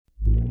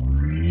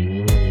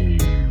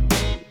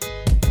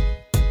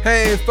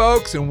Hey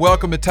folks, and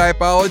welcome to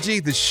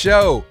Typology, the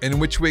show in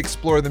which we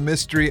explore the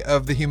mystery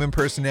of the human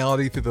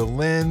personality through the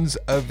lens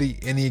of the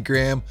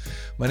Enneagram.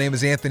 My name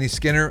is Anthony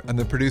Skinner. I'm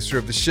the producer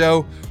of the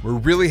show. We're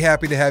really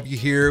happy to have you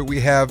here.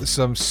 We have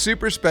some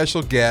super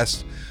special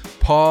guests,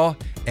 Paul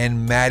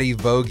and Maddie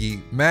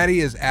Vogie. Maddie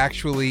is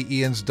actually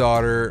Ian's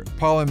daughter.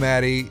 Paul and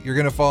Maddie, you're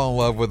going to fall in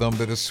love with them.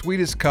 They're the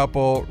sweetest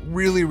couple,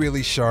 really,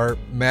 really sharp.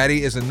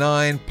 Maddie is a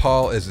 9,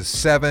 Paul is a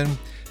 7.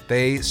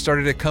 They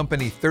started a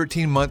company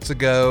 13 months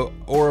ago,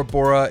 Aura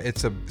Bora.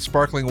 It's a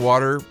sparkling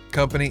water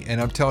company,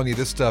 and I'm telling you,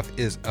 this stuff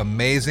is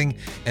amazing.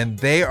 And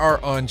they are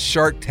on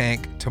Shark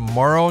Tank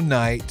tomorrow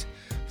night,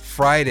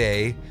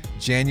 Friday,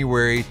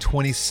 January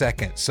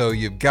 22nd. So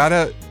you've got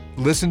to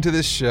listen to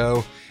this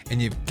show,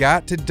 and you've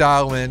got to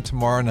dial in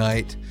tomorrow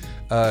night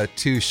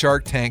to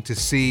Shark Tank to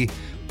see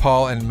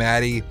Paul and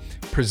Maddie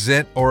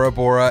present Aura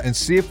Bora and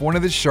see if one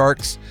of the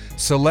sharks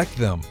select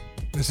them.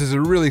 This is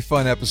a really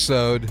fun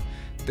episode.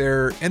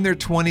 They're in their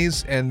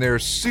 20s and they're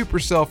super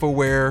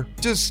self-aware.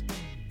 Just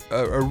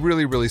a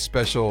really, really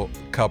special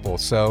couple.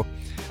 So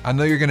I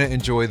know you're going to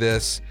enjoy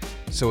this.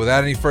 So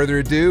without any further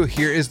ado,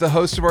 here is the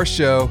host of our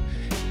show,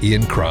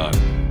 Ian Cron.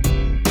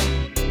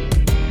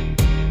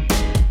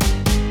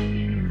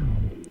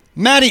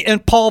 Maddie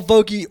and Paul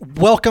Vogie,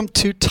 welcome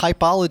to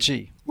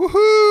Typology.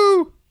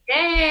 Woohoo!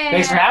 Yay!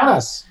 Thanks for having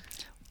us.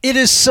 It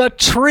is a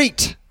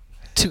treat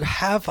to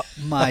have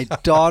my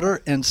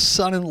daughter and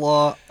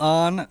son-in-law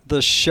on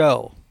the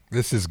show.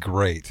 This is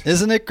great.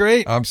 Isn't it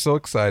great? I'm so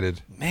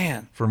excited.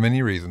 Man. For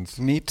many reasons.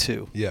 Me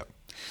too. Yeah.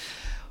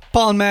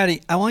 Paul and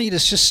Maddie, I want you to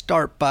just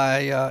start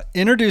by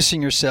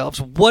introducing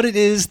yourselves, what it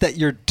is that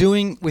you're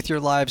doing with your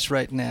lives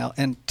right now,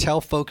 and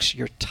tell folks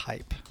your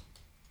type.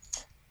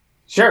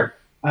 Sure.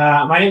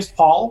 My name is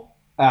Paul.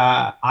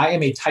 I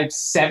am a type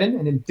 7,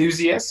 an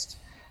enthusiast.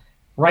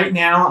 Right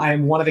now,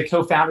 I'm one of the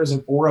co-founders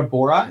of Aura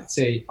Bora. It's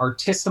a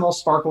artisanal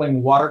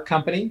sparkling water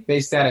company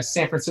based out of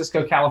San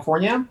Francisco,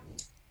 California.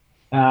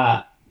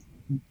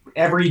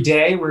 Every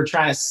day, we're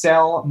trying to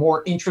sell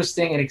more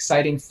interesting and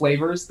exciting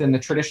flavors than the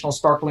traditional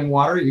sparkling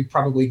water you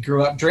probably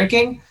grew up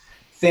drinking.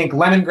 Think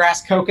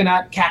lemongrass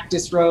coconut,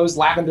 cactus rose,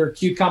 lavender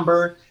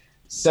cucumber.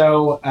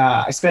 So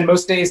I spend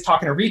most days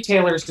talking to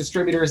retailers,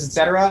 distributors,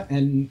 etc.,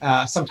 and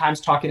sometimes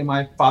talking to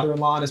my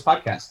father-in-law on his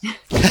podcast.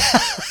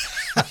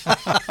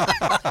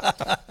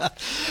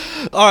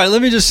 All right,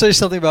 let me just say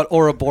something about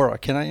Aura Bora.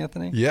 Can I,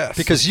 Anthony? Yes.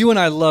 Because you and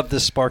I love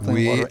this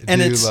sparkling water.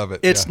 And love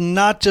it. It's yeah.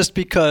 not just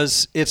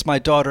because it's my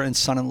daughter and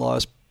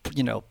son-in-law's,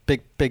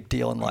 big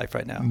deal in life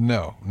right now.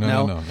 No,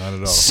 not at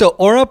all. So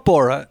Aura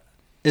Bora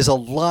is a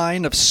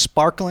line of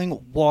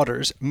sparkling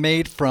waters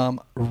made from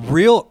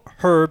real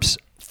herbs,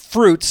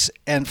 fruits,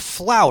 and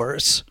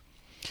flowers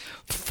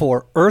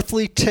for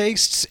earthly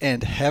tastes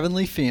and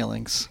heavenly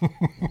feelings.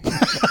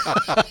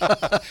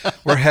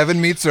 Where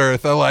heaven meets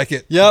earth. I like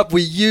it. Yep,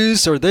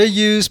 they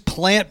use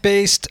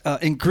plant-based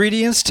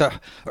ingredients to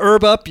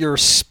herb up your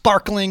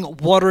sparkling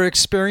water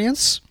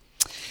experience.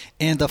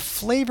 And the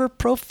flavor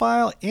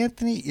profile,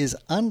 Anthony, is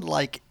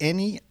unlike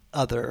any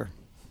other.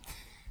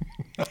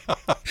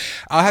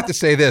 I'll have to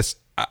say this.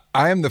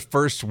 I am the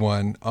first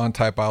one on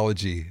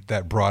Typology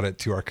that brought it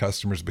to our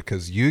customers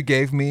because you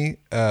gave me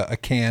a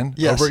can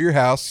over at your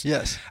house.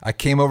 Yes. I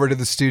came over to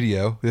the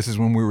studio. This is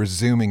when we were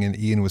Zooming and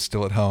Ian was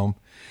still at home.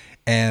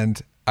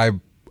 And I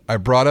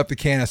brought up the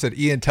can. I said,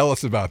 Ian, tell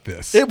us about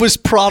this. It was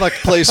product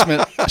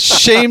placement,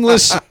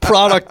 shameless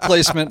product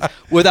placement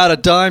without a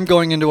dime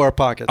going into our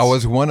pockets. I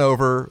was won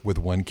over with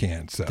one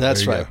can. So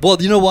that's there you right. go.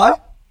 Well, you know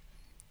why?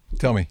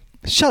 Tell me.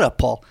 Shut up,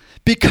 Paul.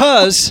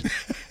 Because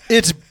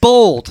it's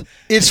bold,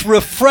 it's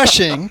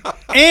refreshing,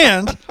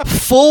 and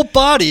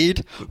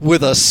full-bodied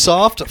with a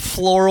soft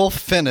floral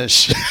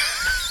finish.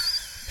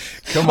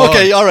 Come on.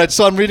 Okay, all right,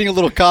 so I'm reading a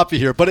little copy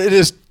here, but it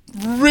is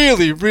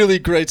really, really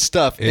great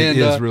stuff. It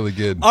is really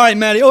good. All right,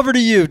 Maddie, over to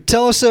you.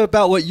 Tell us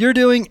about what you're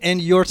doing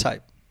and your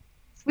type.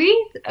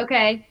 Sweet.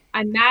 Okay.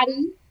 I'm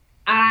Maddie.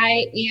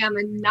 I am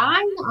a 9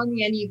 on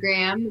the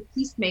Enneagram, the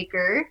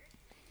peacemaker,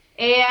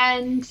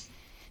 and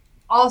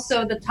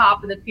also the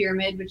top of the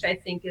pyramid, which I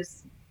think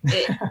is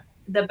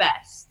the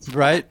best.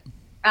 Right.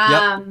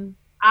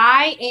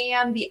 I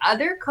am the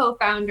other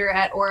co-founder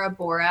at Aura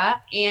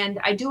Bora, and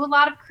I do a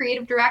lot of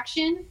creative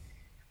direction.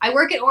 I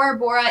work at Aura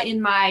Bora in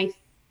my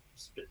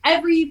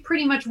every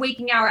pretty much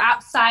waking hour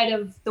outside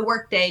of the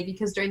workday,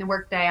 because during the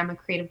workday, I'm a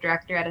creative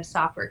director at a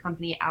software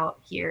company out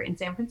here in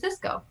San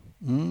Francisco.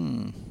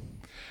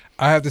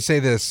 I have to say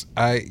this,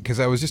 because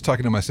I was just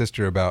talking to my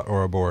sister about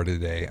Aura Bora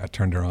today. I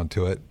turned her on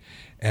to it,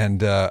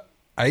 and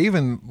I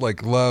even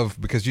love,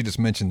 because you just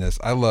mentioned this,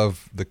 I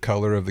love the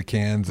color of the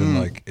cans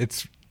and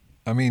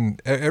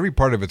every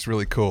part of it's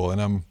really cool.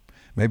 And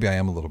maybe I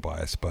am a little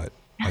biased, but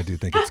I do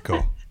think it's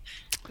cool.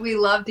 We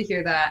love to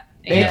hear that.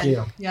 Thank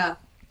you. Yeah.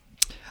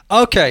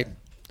 Okay.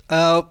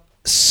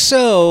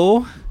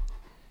 So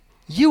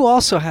you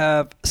also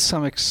have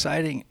some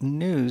exciting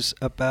news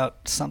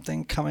about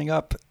something coming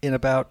up in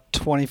about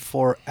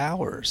 24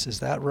 hours. Is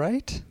that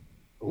right?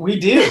 We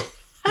do.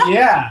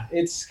 Yeah,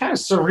 it's kind of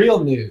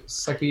surreal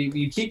news. Like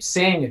we keep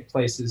saying it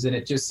places, and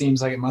it just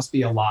seems like it must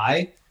be a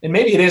lie. And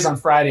maybe it is on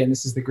Friday, and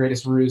this is the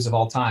greatest ruse of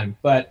all time.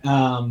 But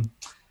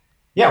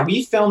yeah,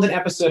 we filmed an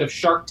episode of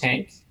Shark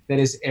Tank that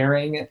is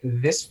airing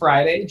this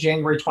Friday,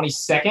 January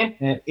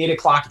 22nd at 8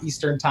 o'clock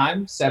Eastern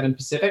Time, 7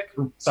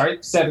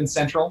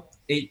 Central,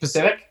 8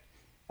 Pacific.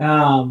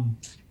 If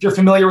you're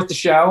familiar with the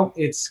show,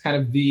 it's kind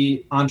of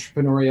the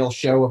entrepreneurial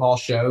show of all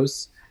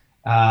shows.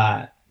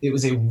 It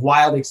was a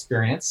wild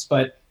experience,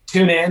 but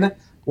tune in,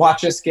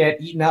 watch us get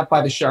eaten up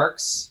by the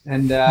sharks,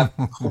 and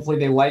hopefully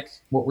they like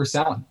what we're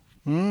selling.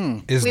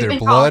 Is there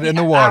blood in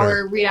the water?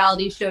 Our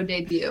reality show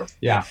debut.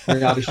 Yeah,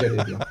 reality show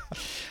debut.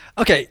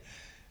 Okay,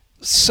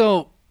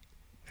 so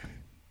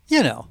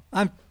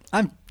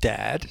I'm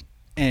Dad,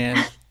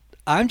 and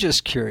I'm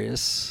just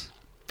curious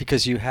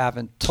because you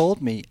haven't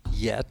told me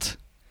yet.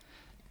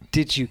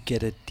 Did you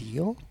get a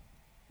deal?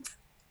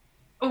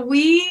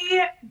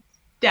 We,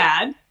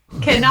 Dad,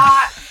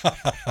 cannot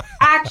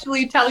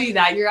actually tell you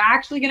that. You're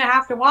actually going to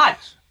have to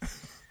watch.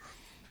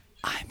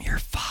 I'm your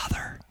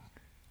father.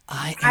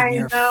 I am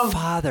your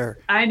father.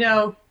 I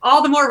know.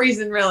 All the more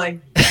reason, really.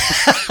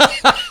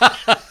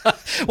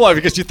 Why?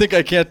 Because you think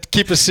I can't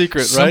keep a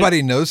secret, right?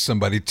 Somebody knows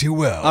somebody too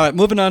well. All right,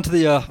 moving on to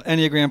the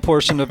Enneagram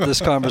portion of this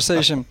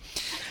conversation.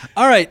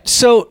 All right,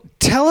 so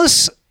tell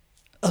us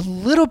a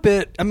little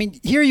bit. I mean,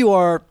 here you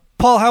are.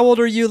 Paul, how old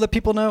are you? Let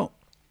people know.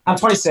 I'm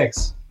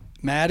 26.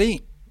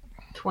 Maddie?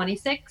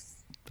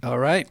 26. All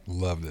right.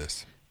 Love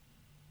this.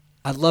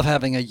 I love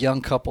having a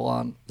young couple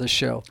on the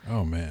show.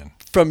 Oh, man.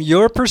 From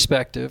your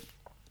perspective,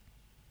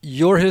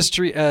 your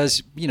history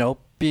as,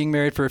 being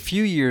married for a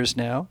few years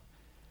now,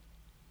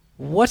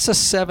 what's a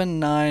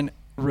 7-9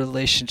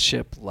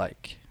 relationship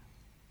like?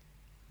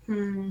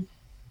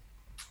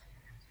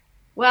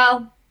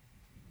 Well,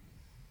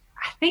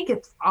 I think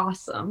it's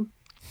awesome,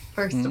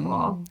 first of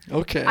all.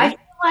 Okay. I feel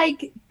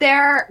like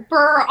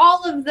for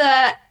all of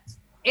the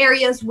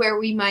areas where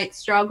we might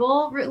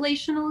struggle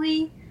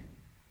relationally,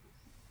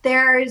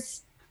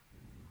 there's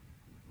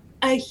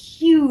a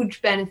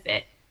huge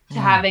benefit to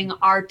having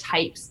our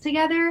types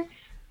together.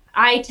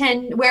 I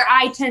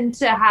tend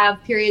to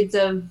have periods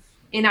of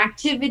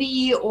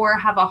inactivity or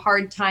have a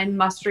hard time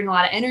mustering a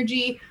lot of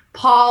energy.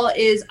 Paul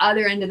is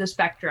other end of the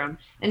spectrum,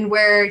 and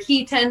where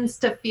he tends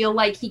to feel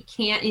like he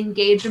can't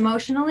engage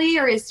emotionally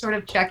or is sort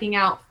of checking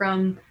out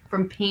from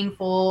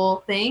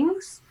painful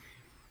things.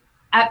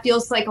 That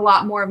feels like a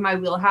lot more of my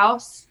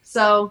wheelhouse.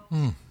 So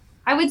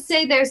I would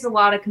say there's a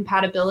lot of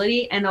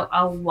compatibility and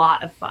a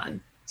lot of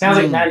fun. Sounds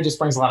like Maddie just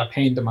brings a lot of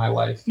pain to my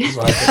life. Is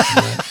what I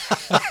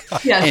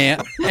think.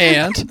 Yes.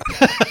 And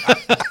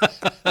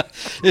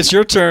it's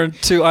your turn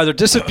to either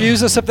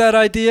disabuse us of that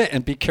idea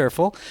and be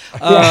careful.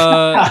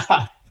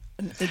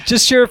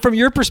 Just share from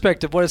your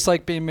perspective what it's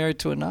like being married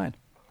to a 9.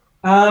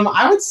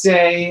 I would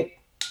say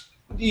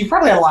you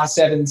probably had a lot of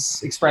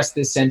 7s express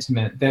this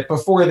sentiment that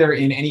before they're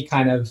in any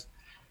kind of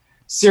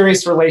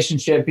serious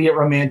relationship, be it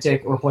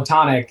romantic or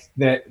platonic,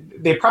 that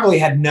they probably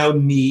had no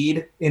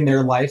need in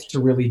their life to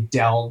really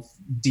delve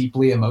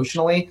deeply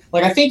emotionally.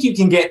 Like, I think you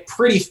can get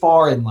pretty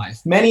far in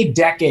life, many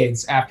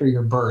decades after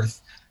your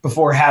birth,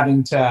 before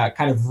having to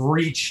kind of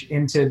reach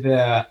into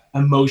the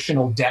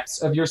emotional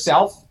depths of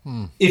yourself.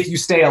 If you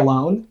stay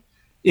alone,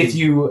 if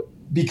you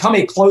become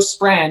a close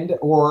friend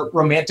or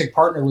romantic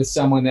partner with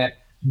someone that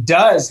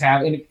does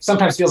have, and it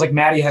sometimes feels like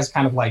Maddie has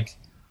kind of like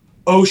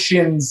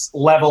oceans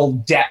level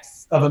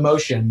depth of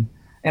emotion,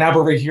 and I'm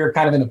over here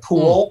kind of in a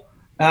pool.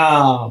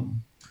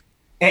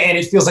 And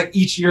it feels like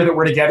each year that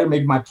we're together,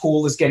 maybe my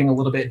pool is getting a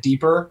little bit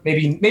deeper.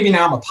 Maybe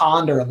now I'm a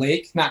pond or a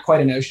lake, not quite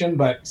an ocean,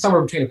 but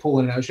somewhere between a pool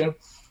and an ocean.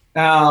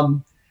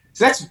 So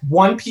that's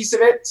one piece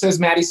of it. So as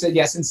Maddie said,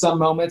 yes, in some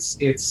moments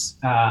it's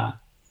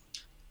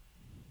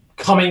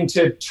coming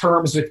to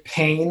terms with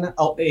pain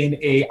in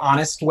a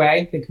honest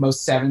way. I think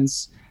most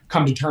 7s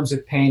come to terms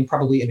with pain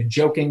probably in a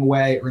joking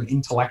way or an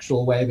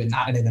intellectual way, but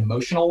not in an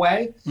emotional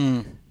way.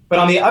 But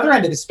on the other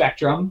end of the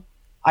spectrum,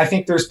 I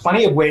think there's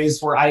plenty of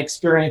ways where I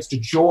experienced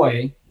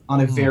joy on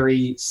a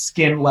very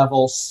skin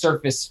level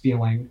surface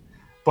feeling,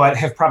 but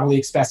have probably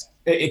expressed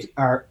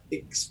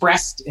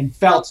and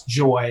felt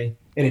joy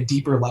at a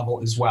deeper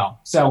level as well.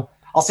 So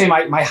I'll say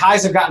my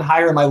highs have gotten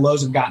higher and my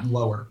lows have gotten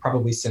lower,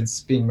 probably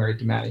since being married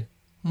to Maddie.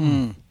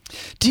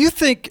 Do you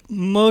think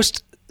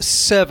most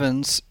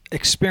 7s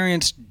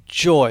experience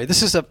joy?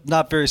 This is a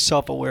not very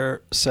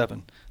self-aware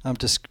 7 I'm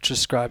just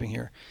describing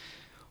here.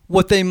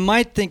 What they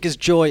might think is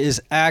joy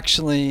is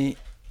actually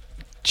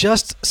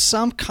just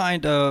some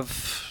kind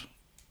of,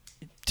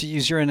 to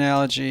use your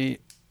analogy,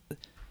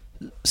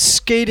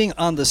 skating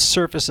on the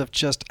surface of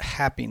just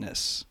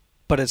happiness,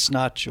 but it's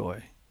not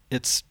joy.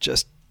 It's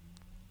just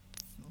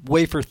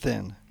wafer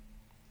thin.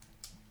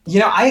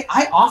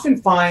 I often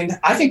find,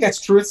 I think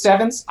that's true with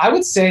 7s. I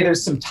would say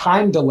there's some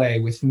time delay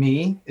with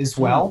me as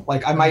well.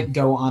 Like I might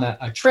go on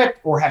a trip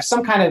or have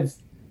some kind of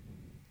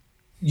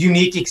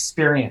unique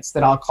experience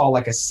that I'll call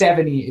like a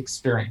 7-y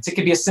experience. It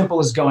could be as simple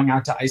as going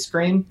out to ice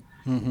cream.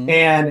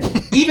 And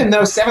even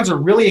though 7s are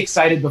really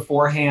excited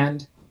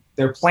beforehand,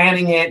 They're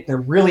planning it. They're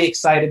really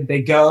excited.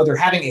 They go. They're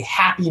having a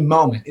happy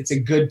moment. It's a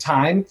good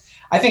time.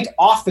 I think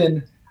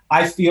often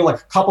I feel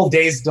like a couple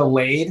days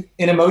delayed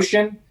in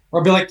emotion,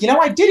 or I'll be like,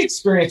 I did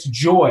experience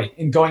joy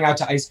in going out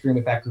to ice cream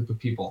with that group of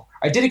people.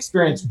 I did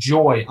experience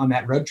joy on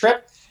that road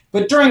trip.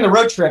 But during the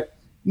road trip,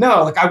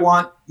 no, like I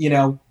want,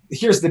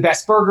 here's the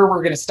best burger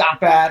we're going to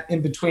stop at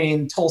in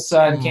between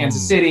Tulsa and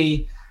Kansas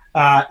City.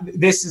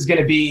 This is going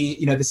to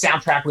be, the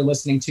soundtrack we're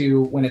listening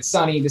to when it's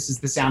sunny. This is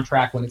the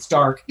soundtrack when it's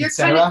dark, You're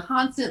kind of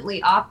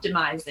constantly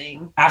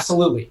optimizing.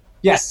 Absolutely.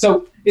 Yes.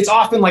 So it's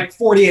often like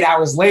 48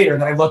 hours later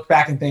that I look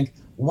back and think,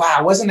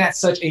 wow, wasn't that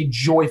such a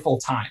joyful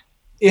time,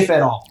 if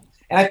at all?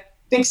 And I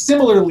think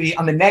similarly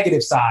on the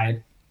negative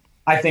side,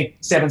 I think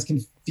sevens can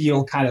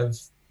feel kind of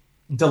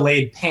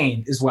delayed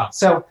pain as well.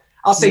 So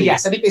I'll say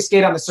yes, I think they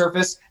skate on the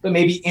surface, but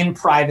maybe in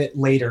private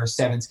later,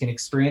 sevens can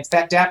experience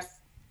that depth,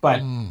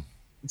 but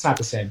it's not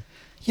the same.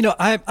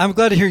 I'm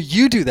glad to hear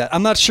you do that.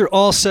 I'm not sure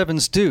all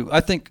sevens do. I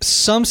think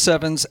some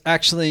sevens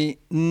actually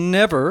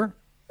never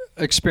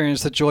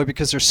experience the joy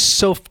because they're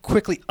so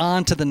quickly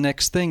on to the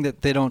next thing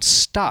that they don't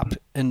stop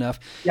enough.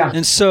 Yeah.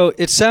 And so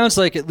it sounds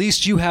like at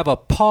least you have a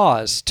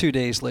pause 2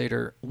 days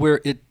later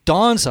where it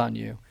dawns on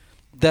you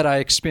that I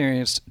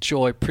experienced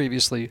joy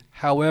previously.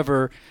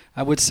 However,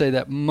 I would say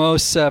that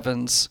most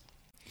sevens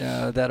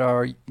that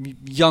are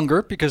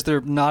younger, because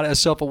they're not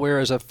as self-aware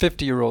as a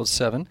 50-year-old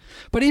seven,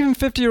 but even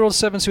 50-year-old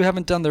sevens who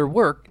haven't done their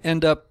work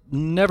end up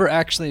never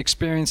actually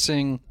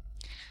experiencing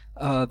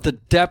the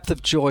depth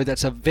of joy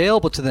that's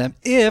available to them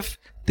if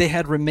they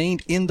had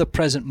remained in the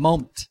present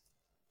moment.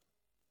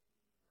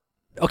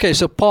 Okay,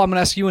 so Paul, I'm going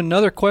to ask you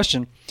another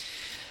question.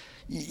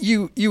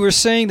 You were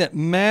saying that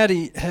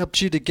Maddie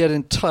helped you to get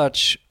in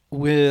touch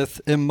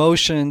with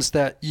emotions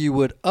that you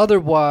would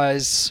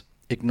otherwise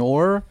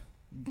ignore,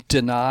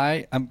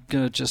 deny. I'm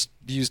going to just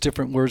use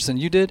different words than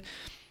you did.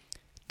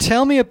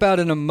 Tell me about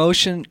an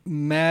emotion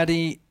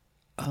Maddie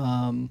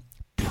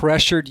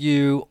pressured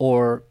you,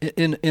 or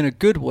in a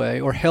good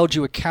way, or held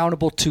you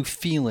accountable to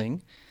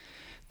feeling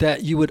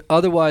that you would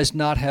otherwise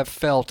not have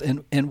felt,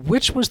 and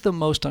which was the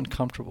most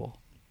uncomfortable?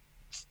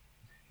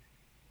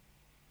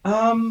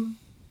 I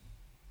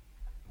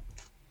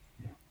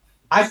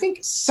think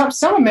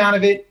some amount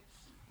of it,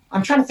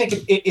 I'm trying to think,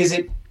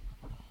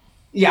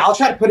 I'll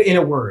try to put it in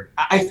a word.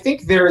 I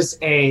think there's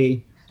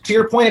to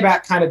your point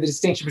about kind of the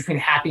distinction between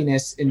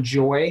happiness and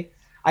joy,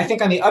 I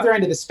think on the other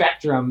end of the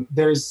spectrum,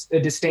 there's a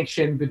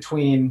distinction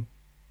between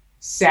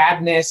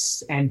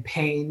sadness and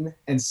pain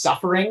and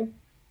suffering.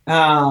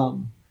 I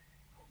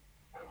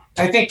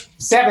think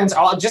sevens,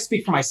 I'll just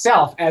speak for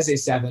myself as a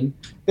seven,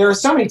 there are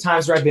so many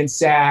times where I've been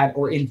sad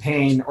or in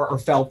pain or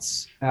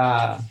felt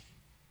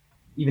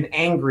even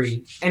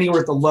angry, anywhere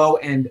at the low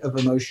end of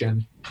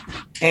emotion.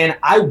 And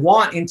I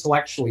want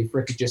intellectually for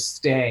it to just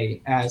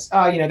stay as,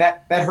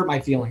 that hurt my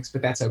feelings,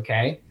 but that's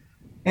okay.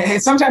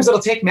 And sometimes it'll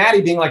take Maddie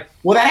being like,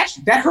 well,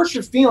 that hurts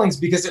your feelings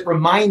because it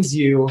reminds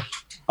you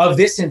of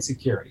this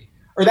insecurity,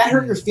 or that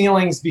hurt your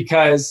feelings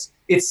because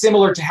it's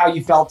similar to how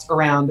you felt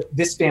around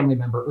this family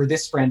member or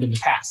this friend in the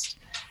past.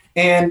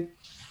 And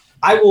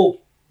I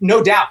will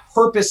no doubt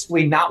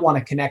purposefully not want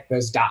to connect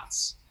those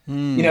dots.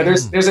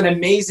 There's an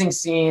amazing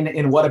scene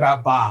in What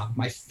About Bob,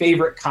 my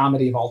favorite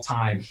comedy of all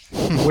time,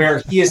 where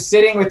he is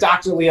sitting with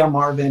Dr. Leo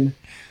Marvin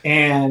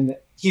and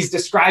he's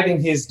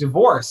describing his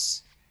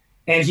divorce.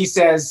 And he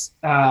says,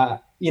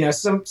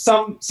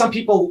 some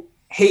people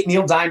hate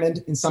Neil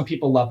Diamond and some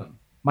people love him.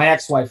 My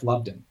ex-wife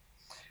loved him.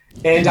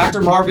 And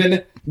Dr.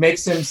 Marvin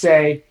makes him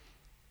say,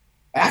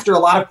 after a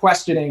lot of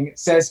questioning,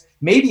 says,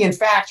 maybe in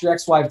fact your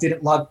ex-wife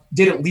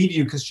didn't leave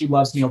you because she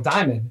loves Neil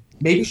Diamond.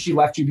 Maybe she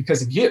left you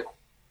because of you.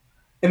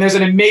 And there's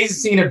an amazing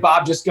scene of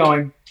Bob just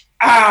going,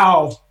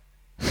 ow,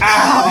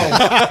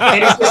 ow.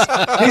 And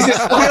he's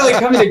just finally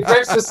coming to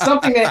grips with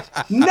something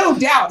that no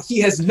doubt he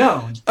has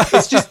known.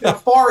 It's just a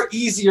far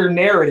easier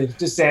narrative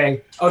to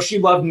say, oh, she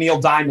loved Neil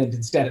Diamond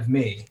instead of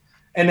me.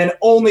 And then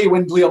only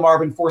when Leo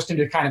Marvin forced him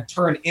to kind of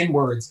turn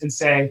inwards and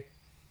say,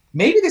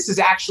 maybe this is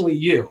actually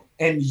you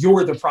and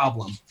you're the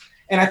problem.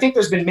 And I think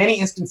there's been many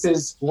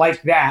instances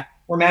like that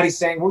where Maddie's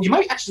saying, well, you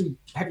might actually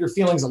have your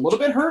feelings a little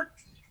bit hurt,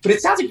 but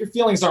it sounds like your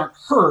feelings aren't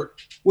hurt.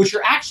 What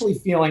you're actually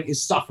feeling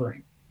is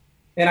suffering.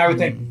 And I would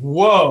think,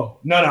 whoa,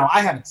 no,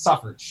 I haven't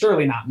suffered.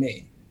 Surely not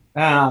me.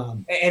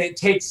 And it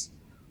takes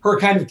her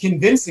kind of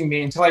convincing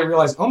me until I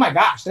realize, oh my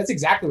gosh, that's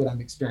exactly what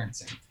I'm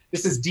experiencing.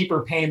 This is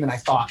deeper pain than I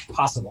thought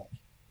possible.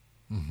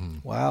 Mm-hmm.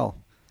 Wow.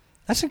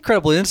 That's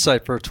incredible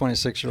insight for a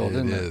 26-year-old,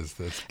 isn't it? It is.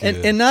 That's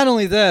good. And not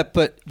only that,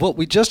 but what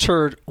we just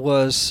heard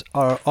was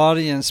our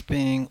audience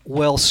being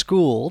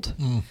well-schooled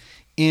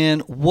in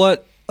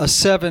what a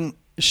seven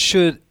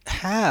should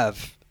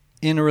have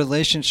in a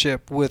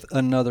relationship with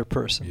another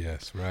person.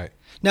 Yes, right.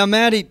 Now,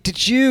 Maddie,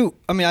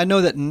 I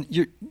know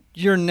that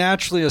you're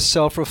naturally a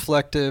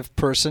self-reflective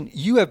person.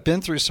 You have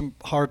been through some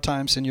hard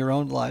times in your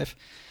own life,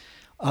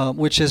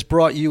 which has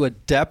brought you a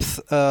depth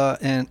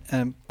and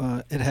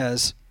it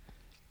has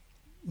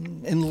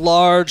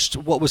enlarged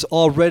what was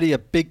already a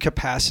big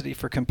capacity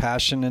for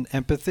compassion and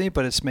empathy,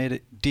 but it's made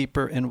it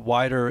deeper and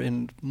wider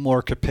and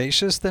more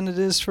capacious than it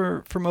is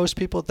for most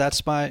people.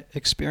 That's my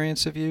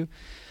experience of you.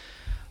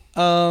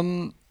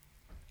 How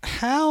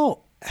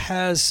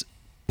has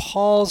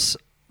Paul's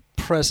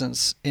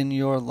presence in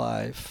your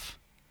life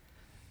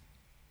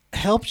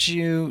helped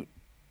you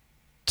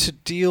to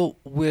deal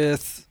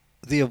with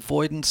the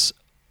avoidance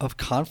of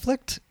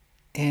conflict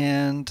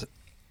and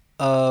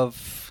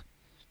of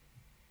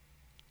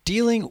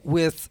dealing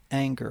with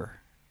anger?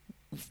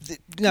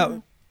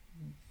 Now,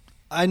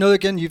 I know,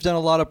 again, you've done a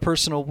lot of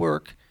personal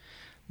work,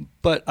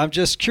 but I'm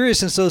just curious,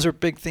 since those are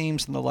big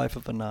themes in the life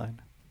of a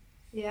 9.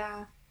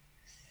 Yeah.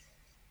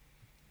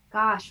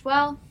 Gosh,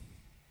 well,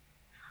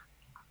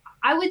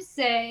 I would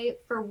say,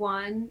 for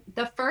one,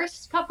 the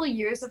first couple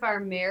years of our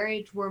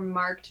marriage were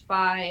marked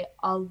by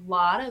a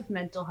lot of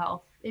mental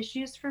health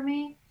issues for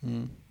me.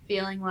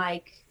 Feeling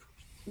like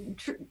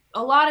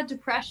a lot of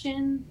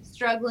depression,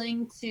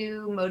 struggling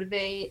to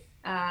motivate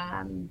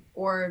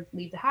or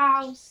leave the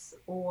house,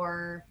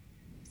 or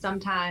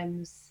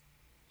sometimes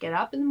get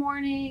up in the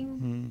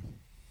morning.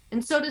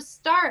 And so to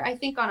start, I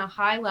think on a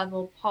high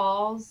level,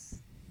 Paul's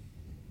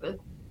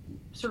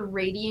sort of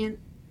radiant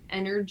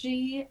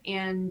energy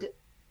and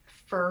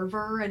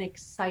fervor and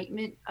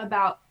excitement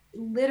about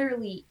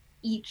literally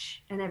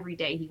each and every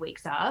day he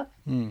wakes up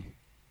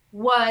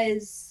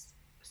was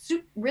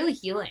really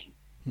healing.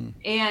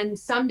 And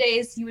some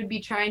days he would be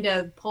trying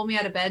to pull me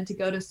out of bed to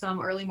go to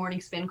some early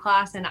morning spin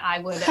class, and I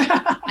would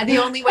the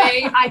only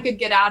way I could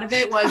get out of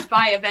it was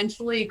by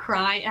eventually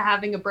crying,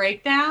 having a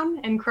breakdown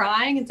and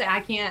crying and say, I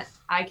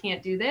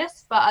can't do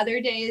this. But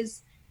other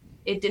days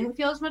it didn't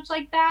feel as much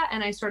like that,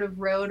 and I sort of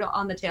rode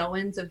on the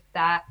tailwinds of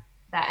that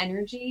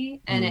energy,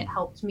 and it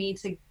helped me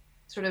to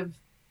sort of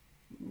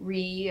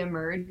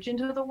re-emerge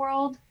into the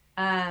world.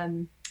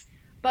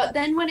 But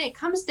then when it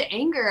comes to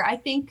anger, I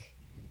think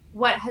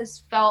what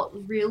has felt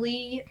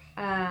really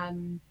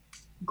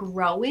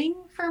growing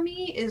for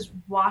me is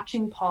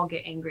watching Paul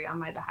get angry on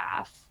my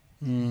behalf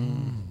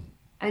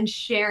and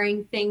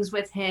sharing things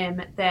with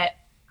him that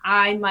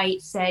I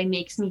might say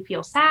makes me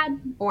feel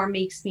sad or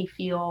makes me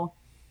feel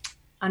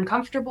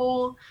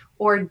uncomfortable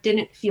or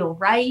didn't feel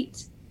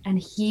right, and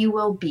he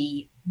will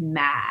be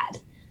mad.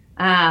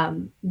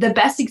 The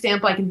best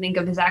example I can think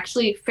of is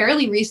actually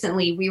fairly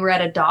recently. We were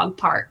at a dog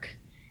park,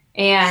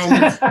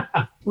 and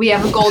we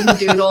have a golden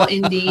doodle,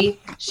 Indy.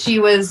 She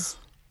was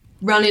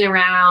running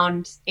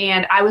around,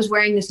 and I was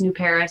wearing this new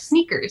pair of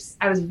sneakers.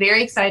 I was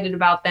very excited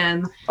about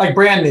them. Like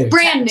brand new.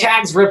 Brand new.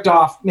 Tags ripped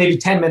off maybe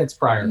 10 minutes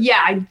prior.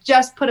 Yeah, I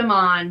just put them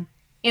on.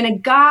 And a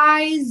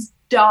guy's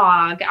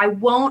dog, I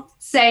won't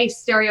say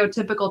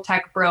stereotypical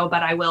tech bro,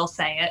 but I will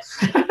say it.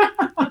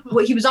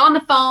 Well, he was on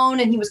the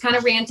phone and he was kind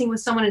of ranting with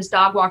someone. His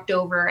dog walked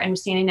over and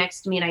was standing next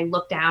to me, and I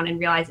looked down and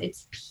realized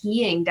it's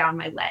peeing down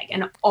my leg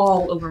and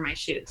all over my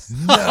shoes.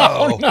 No.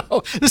 Oh,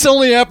 no. This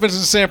only happens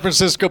in San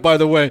Francisco, by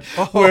the way,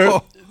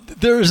 where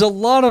there's a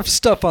lot of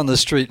stuff on the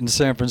street in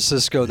San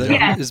Francisco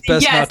that is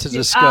best not to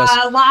discuss.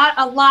 A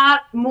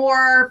lot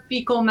more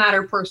fecal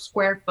matter per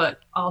square foot,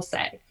 I'll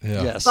say.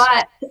 Yeah. Yes.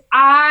 But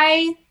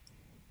I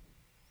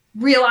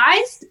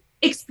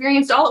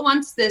experienced all at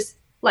once this,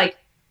 like,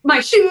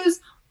 my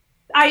shoes,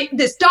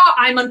 this dog,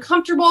 I'm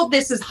uncomfortable,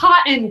 this is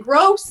hot and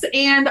gross,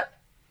 and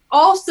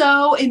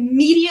also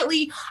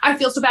immediately I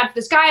feel so bad for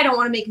this guy. I don't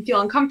want to make him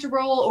feel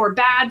uncomfortable or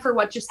bad for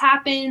what just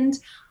happened.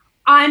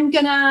 I'm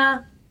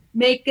gonna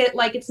make it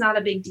like it's not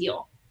a big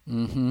deal.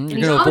 Mm-hmm.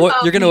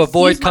 You're gonna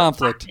avoid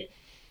conflict.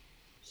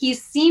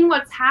 He's seen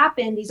what's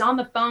happened. He's on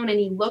the phone and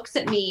he looks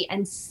at me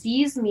and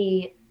sees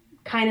me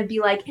kind of be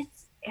like,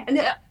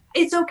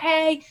 it's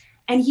okay.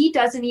 And he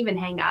doesn't even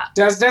hang up.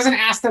 Doesn't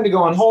ask them to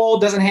go on hold,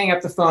 doesn't hang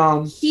up the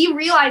phone. He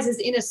realizes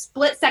in a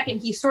split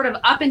second, he sort of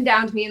up and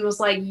down to me and was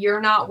like,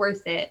 you're not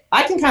worth it.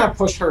 I can kind of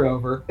push her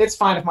over. It's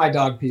fine if my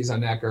dog pees on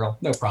that girl.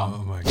 No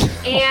problem. Oh my God.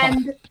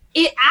 And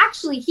it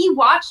actually, he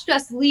watched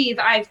us leave.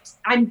 I've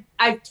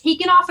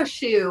taken off a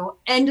shoe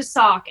and a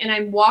sock, and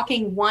I'm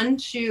walking one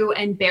shoe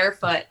and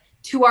barefoot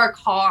to our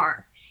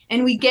car.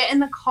 And we get in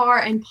the car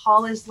and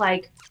Paul is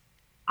like,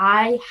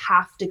 I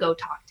have to go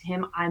talk to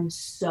him. I'm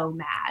so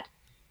mad.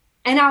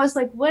 And I was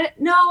like, what?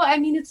 No, I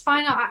mean, it's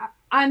fine.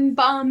 I'm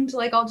bummed.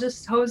 Like, I'll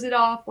just hose it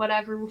off,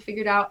 whatever, we'll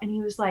figure it out. And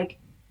he was like,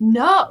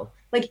 no,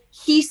 like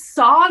he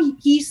saw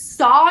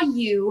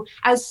you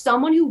as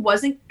someone who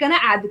wasn't going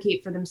to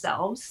advocate for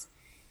themselves.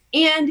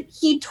 And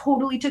he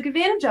totally took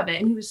advantage of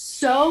it. And he was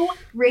so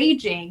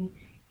raging.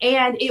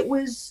 And it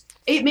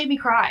made me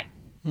cry.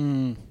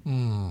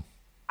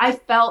 I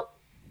felt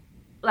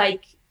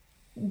like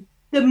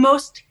the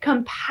most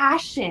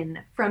compassion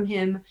from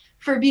him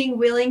for being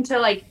willing to,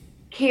 like,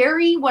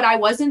 carry what I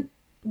wasn't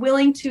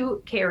willing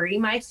to carry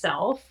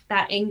myself,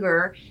 that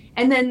anger,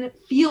 and then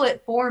feel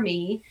it for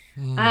me.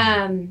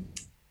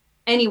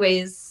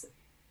 Anyways,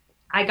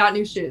 I got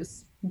new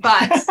shoes,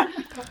 but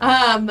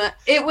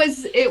it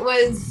was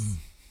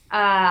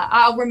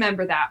I'll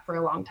remember that for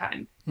a long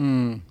time.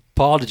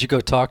 Paul, did you go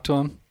talk to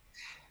him?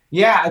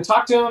 Yeah, I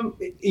talked to him.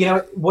 You know,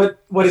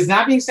 what is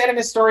not being said in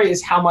this story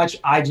is how much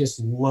I just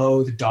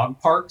loathe dog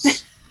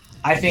parks.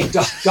 I think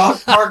dog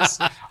parks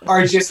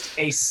are just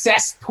a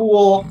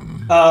cesspool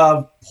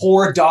of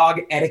poor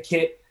dog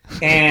etiquette,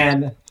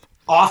 and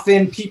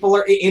often people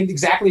are in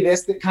exactly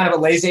this, that kind of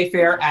a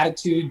laissez-faire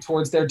attitude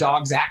towards their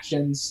dog's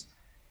actions.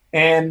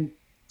 And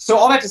so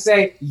all that to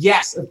say,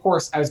 yes, of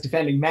course, I was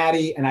defending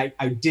Maddie, and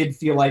I did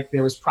feel like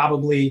there was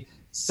probably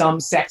some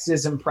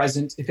sexism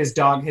present. If his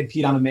dog had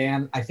peed on a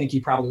man, I think he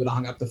probably would have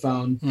hung up the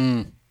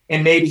phone.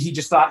 And maybe he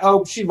just thought,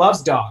 oh, she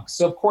loves dogs,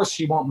 so of course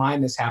she won't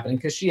mind this happening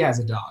because she has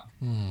a dog.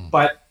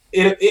 But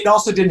it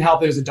also didn't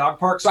help. It was a dog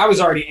park, so I was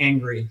already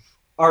angry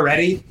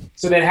already.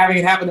 So then having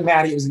it happen to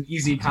Maddie, it was an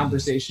easy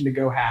conversation to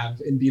go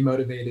have and be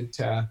motivated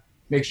to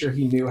make sure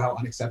he knew how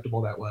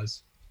unacceptable that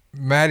was.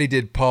 Maddie,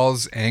 did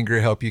Paul's anger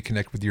help you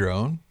connect with your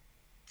own?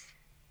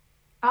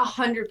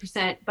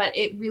 100%, but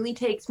it really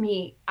takes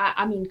me,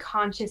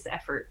 conscious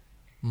effort.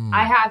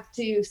 I have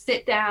to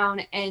sit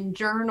down and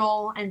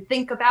journal and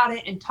think about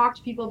it and talk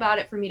to people about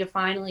it for me to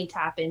finally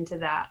tap into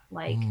that.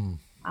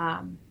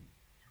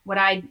 What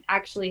I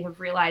actually have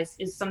realized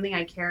is something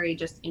I carry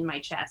just in my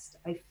chest.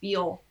 I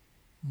feel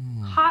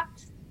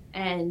hot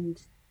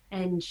and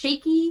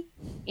shaky,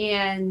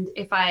 and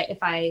if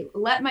I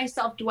let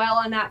myself dwell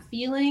on that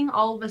feeling,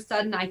 all of a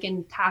sudden I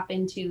can tap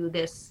into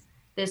this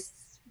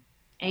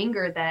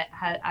anger that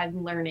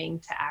I'm learning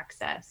to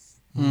access.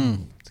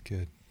 That's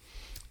good.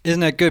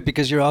 Isn't that good?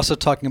 Because you're also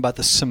talking about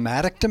the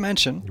somatic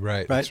dimension,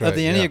 right, of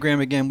the Enneagram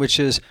again, which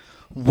is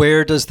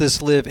where does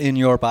this live in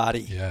your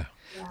body? Yeah.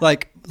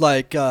 Like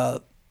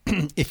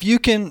if you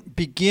can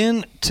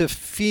begin to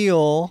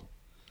feel,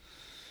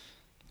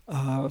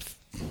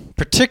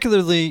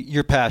 particularly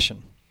your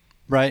passion,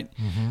 right?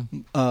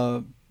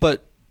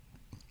 But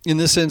in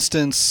this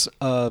instance,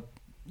 a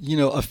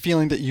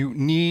feeling that you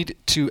need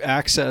to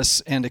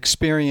access and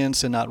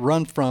experience and not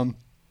run from,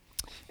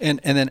 and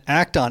then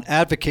act on,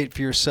 advocate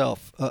for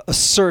yourself,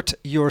 assert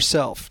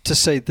yourself to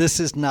say, this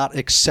is not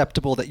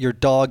acceptable that your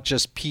dog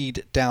just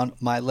peed down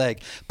my leg.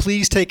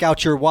 Please take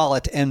out your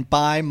wallet and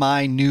buy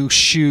my new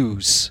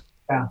shoes,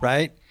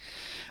 right?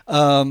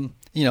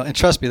 And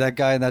trust me, that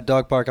guy in that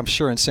dog park, I'm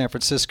sure in San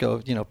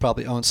Francisco,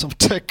 probably owns some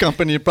tech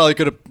company and probably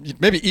could have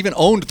maybe even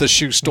owned the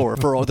shoe store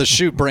or the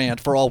shoe brand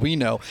for all we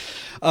know.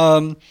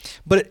 But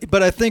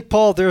I think,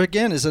 Paul, there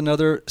again is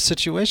another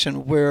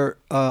situation where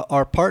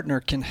our partner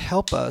can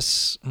help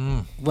us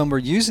when we're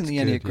using the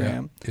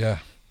Enneagram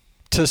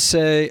to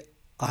say,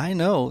 I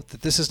know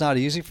that this is not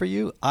easy for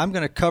you. I'm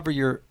going to cover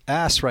your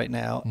ass right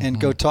now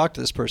and go talk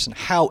to this person.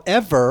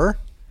 However,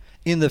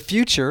 in the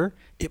future,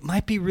 it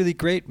might be really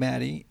great,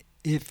 Maddie,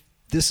 if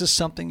this is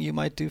something you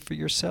might do for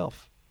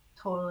yourself.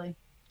 Totally.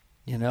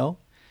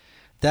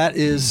 That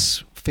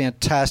is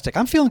fantastic.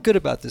 I'm feeling good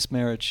about this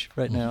marriage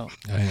right now.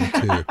 I am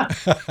too.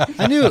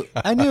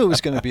 I knew it was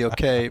going to be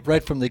okay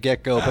right from the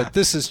get-go, but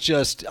this is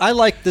just, I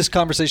like this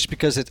conversation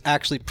because it's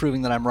actually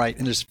proving that I'm right.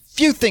 And there's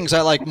few things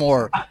I like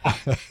more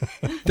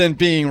than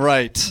being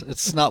right.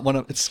 It's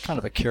kind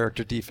of a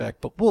character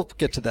defect, but we'll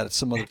get to that at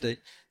some other date.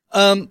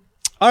 All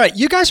right.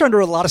 You guys are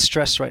under a lot of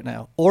stress right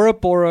now. Ora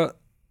Bora,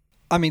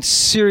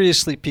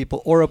 seriously,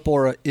 people, Ora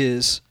Bora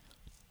is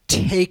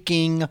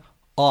taking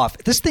off.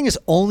 This thing has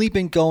only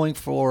been going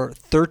for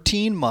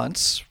 13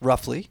 months,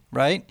 roughly,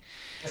 right?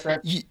 That's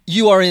right.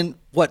 You are in,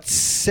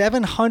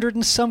 700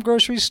 and some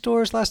grocery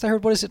stores last I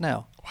heard? What is it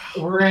now?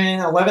 Wow. We're in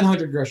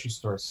 1,100 grocery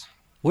stores.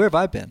 Where have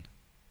I been?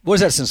 What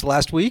is that, since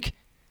last week?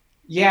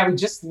 Yeah, we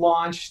just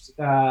launched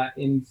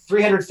in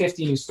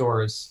 350 new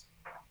stores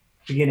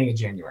beginning of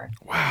January.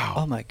 Wow.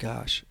 Oh, my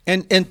gosh.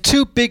 And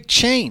two big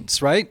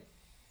chains, right?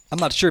 I'm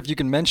not sure if you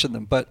can mention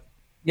them, but...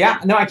 Yeah,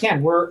 no, I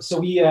can. You're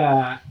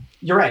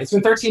right. It's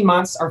been 13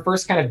 months. Our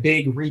first kind of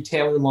big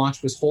retailer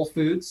launch was Whole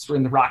Foods. We're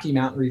in the Rocky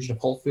Mountain region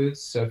of Whole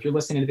Foods. So if you're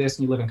listening to this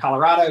and you live in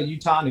Colorado,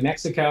 Utah, New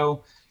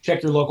Mexico,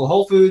 check your local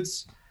Whole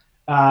Foods.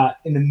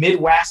 In the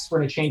Midwest, we're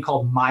in a chain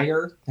called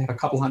Meijer. They have a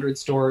couple hundred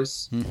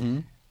stores.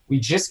 We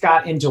just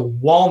got into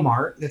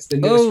Walmart. That's the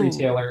newest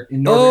retailer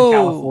in Northern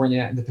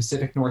California and the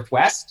Pacific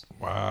Northwest.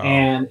 Wow.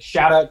 And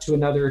shout out to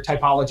another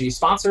Typology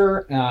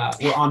sponsor.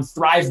 We're on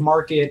Thrive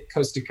Market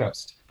coast to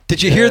coast.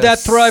 Did you hear that,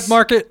 Thrive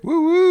Market?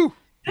 Woo woo.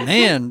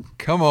 Man.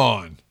 Come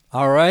on.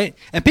 All right.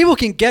 And people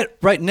can get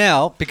right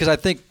now, because I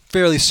think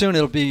fairly soon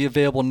it'll be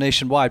available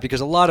nationwide,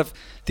 because a lot of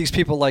these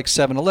people like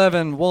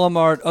 7-Eleven,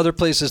 Walmart, other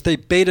places, they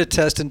beta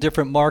test in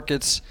different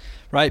markets,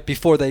 right,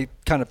 before they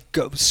kind of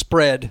go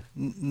spread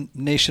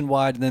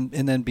nationwide and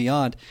then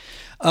beyond.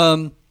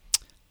 What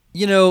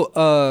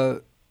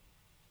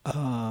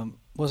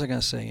was I going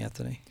to say,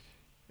 Anthony?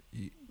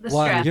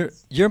 Why?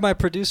 You're my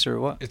producer.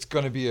 What? It's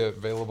going to be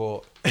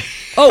available.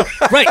 Oh,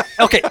 right.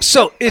 Okay.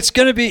 So it's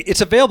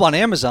available on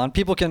Amazon.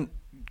 People can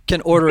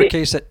order a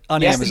case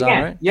on Amazon,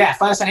 right? Yeah.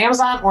 Find us on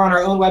Amazon or on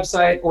our own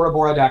website,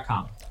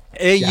 orabora.com.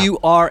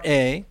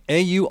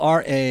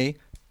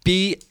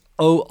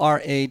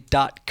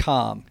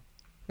 AURABORA.com.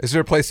 Is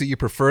there a place that you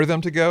prefer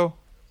them to go?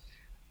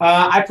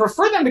 I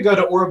prefer them to go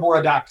to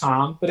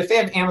orabora.com, but if they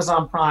have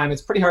Amazon Prime,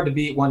 it's pretty hard to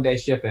beat 1-day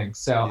shipping.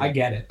 So I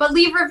get it. But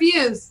leave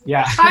reviews.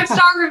 Yeah.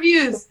 5-star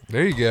reviews.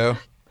 There you go.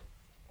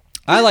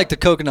 I like the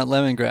coconut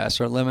lemongrass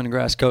or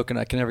lemongrass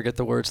coconut. I can never get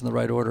the words in the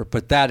right order,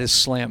 but that is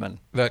slamming.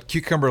 That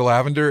cucumber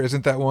lavender,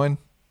 isn't that one?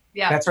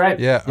 Yeah. That's right.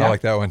 Yeah, I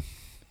like that one.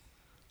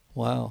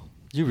 Wow.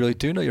 You really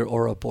do know your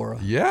Ora Bora.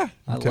 Yeah,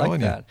 I I'm telling like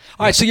you. that.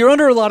 All right, so you're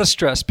under a lot of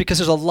stress because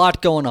there's a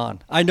lot going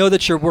on. I know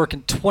that you're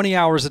working 20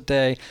 hours a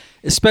day,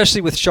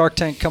 especially with Shark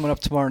Tank coming up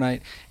tomorrow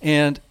night.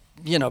 And,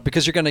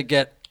 because you're going to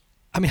get,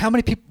 how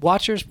many people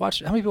watch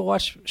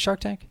Shark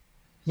Tank?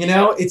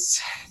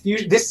 It's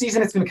this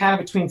season, it's been kind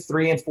of between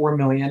 3 and 4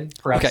 million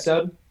per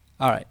episode.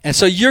 All right. And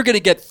so you're going to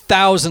get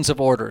thousands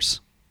of orders.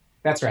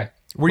 That's right.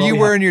 Were you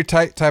wearing your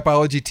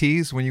typology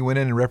tees when you went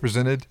in and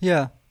represented?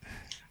 Yeah.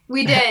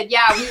 We did.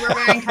 Yeah, we were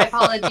wearing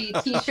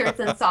typology T-shirts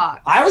and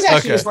socks. I was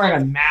actually just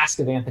wearing a mask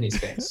of Anthony's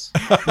face.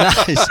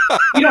 Nice.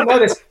 You don't know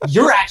this.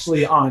 You're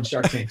actually on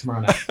Shark Tank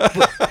tomorrow night.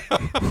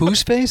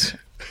 Whose face?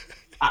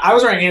 I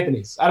was wearing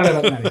Anthony's. I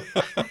don't know about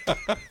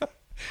Maddie.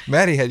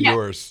 Maddie had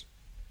yours.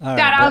 All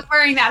Dad, right, I was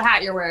wearing that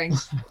hat you're wearing.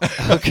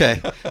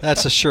 Okay,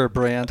 that's a sure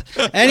brand.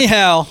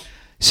 Anyhow,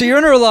 so you're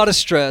under a lot of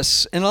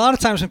stress, and a lot of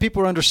times when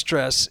people are under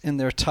stress in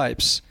their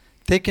types,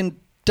 they can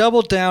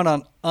double down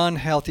on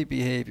unhealthy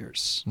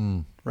behaviors,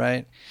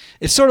 right?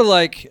 It's sort of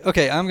like,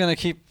 okay, I'm going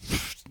to keep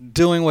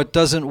doing what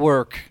doesn't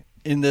work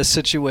in this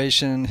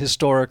situation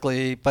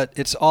historically, but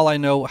it's all I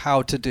know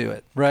how to do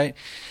it, right?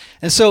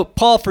 And so,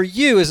 Paul, for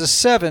you as a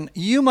 7,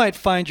 you might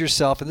find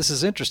yourself, and this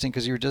is interesting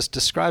because you were just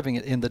describing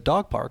it in the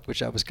dog park,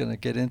 which I was going to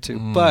get into,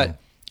 but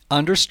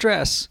under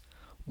stress,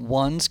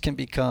 1s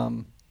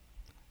can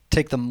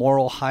take the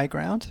moral high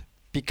ground,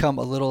 become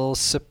a little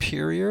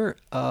superior.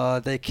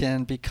 They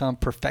can become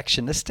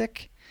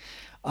perfectionistic.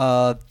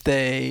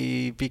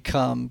 They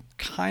become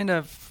kind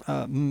of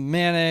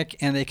manic,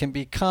 and they can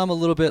become a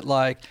little bit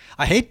like,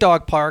 I hate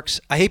dog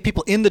parks. I hate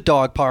people in the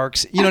dog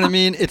parks. You know what I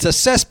mean? It's a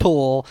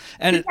cesspool.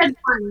 And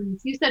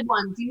You said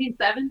 1s. You mean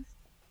 7s?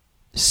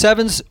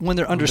 7s, when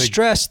they're under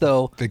stress,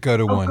 though, They go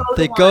to 1.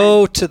 they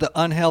go to the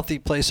unhealthy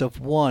place of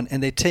 1,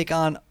 and they take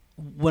on,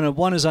 when a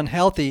 1 is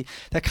unhealthy,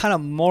 that kind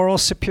of moral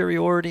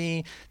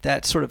superiority,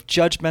 that sort of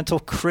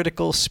judgmental,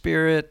 critical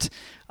spirit,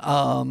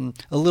 a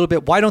little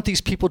bit, why don't these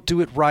people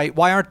do it right?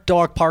 Why aren't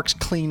dog parks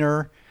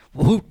cleaner?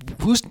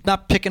 Who's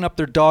not picking up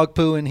their dog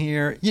poo in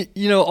here?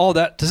 All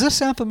that. Does this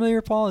sound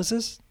familiar, Paul? Is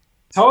this?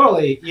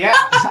 Totally. Yeah,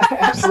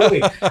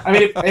 absolutely. I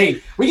mean,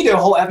 hey, we can do a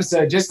whole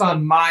episode just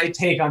on my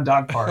take on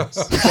dog parks.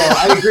 So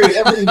I agree with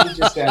everything you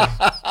just said.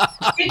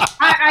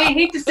 I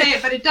hate to say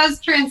it, but it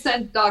does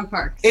transcend dog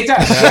parks. It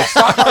does. Yes,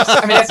 dog parks, I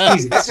mean, that's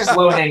easy. That's just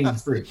low-hanging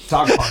fruit.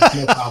 Dog parks,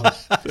 no problem.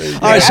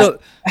 All right,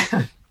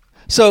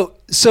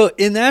 so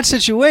in that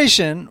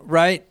situation,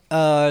 right,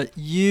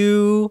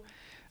 you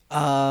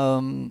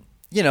kind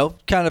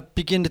of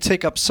begin to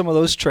take up some of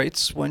those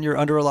traits when you're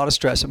under a lot of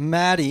stress.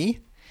 Maddie,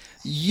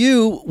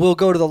 you will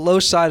go to the low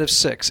side of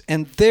 6,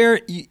 and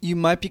there you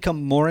might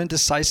become more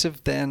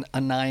indecisive than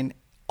a 9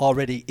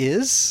 already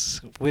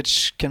is,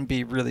 which can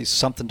be really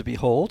something to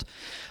behold.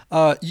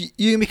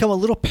 You can become a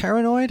little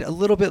paranoid, a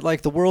little bit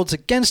like the world's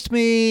against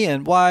me,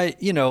 and why,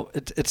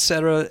 et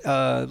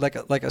cetera.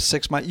 Like a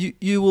 6 might.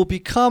 You will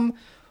become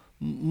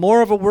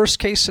more of a worst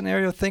case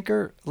scenario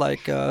thinker,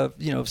 like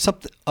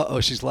something.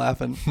 She's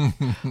laughing.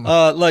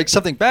 Like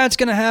something bad's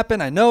gonna happen.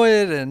 I know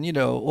it, and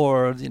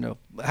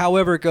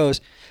however it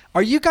goes.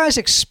 Are you guys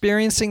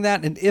experiencing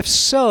that? And if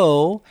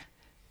so,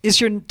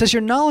 does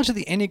your knowledge of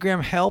the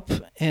Enneagram help?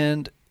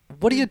 And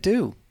what do you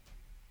do?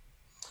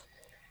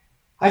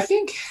 I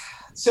think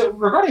so.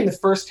 Regarding the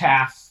first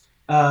half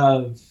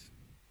of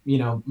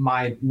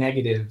my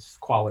negative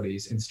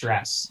qualities and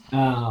stress,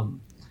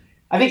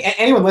 I think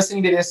anyone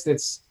listening to this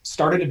that's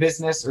started a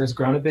business or has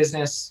grown a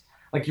business,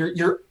 like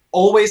you're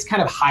always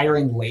kind of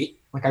hiring late.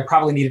 Like I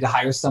probably needed to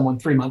hire someone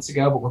 3 months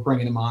ago, but we're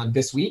bringing them on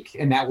this week,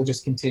 and that will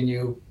just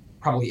continue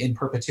probably in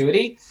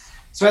perpetuity.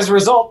 So as a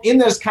result, in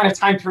those kind of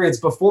time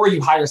periods before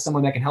you hire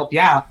someone that can help you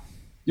out,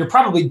 you're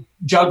probably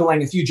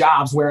juggling a few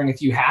jobs, wearing a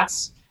few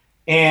hats.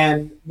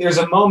 And there's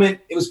a moment,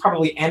 it was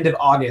probably end of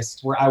August,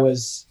 where I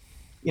was,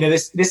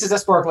 this is a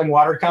sparkling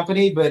water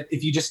company, but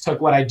if you just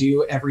took what I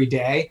do every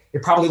day,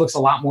 it probably looks a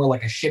lot more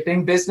like a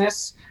shipping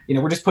business.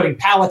 We're just putting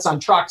pallets on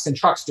trucks and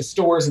trucks to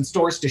stores and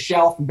stores to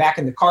shelf and back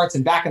in the carts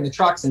and back in the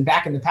trucks and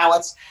back in the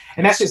pallets.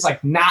 And that's just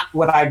like not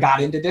what I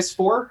got into this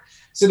for.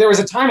 So there was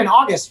a time in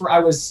August where I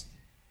was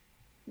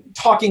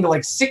talking to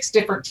like 6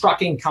 different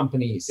trucking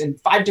companies, and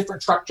 5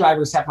 different truck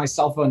drivers have my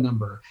cell phone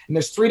number. And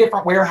there's 3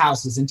 different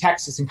warehouses in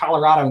Texas and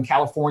Colorado and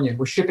California.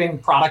 We're shipping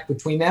product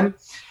between them.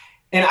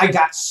 And I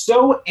got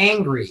so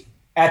angry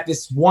at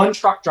this one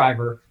truck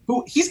driver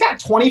who he's got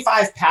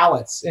 25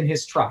 pallets in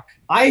his truck.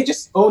 I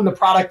just own the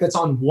product that's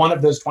on one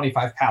of those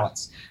 25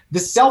 pallets. The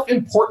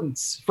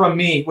self-importance from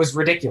me was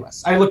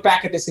ridiculous. I look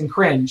back at this and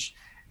cringe.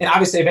 And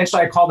obviously,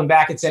 eventually I called him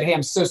back and said, hey,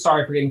 I'm so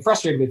sorry for getting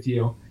frustrated with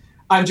you.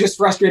 I'm just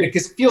frustrated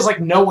because it feels like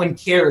no one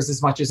cares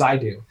as much as I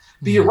do.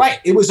 But you're right.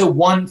 It was a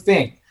one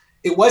thing.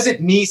 it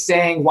wasn't me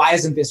saying, why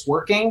isn't this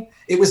working?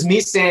 It was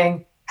me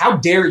saying, how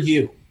dare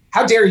you?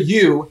 How dare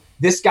you,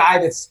 this guy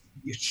that's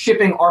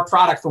shipping our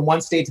product from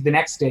one state to the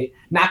next state,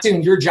 not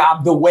doing your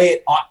job the way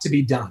it ought to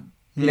be done?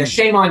 You know,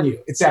 shame on you,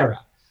 etc.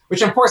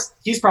 Which of course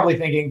he's probably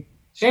thinking,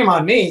 shame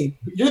on me.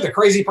 You're the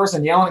crazy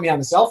person yelling at me on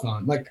the cell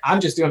phone. Like, I'm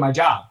just doing my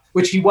job,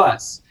 which he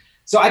was.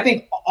 So I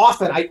think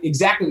often,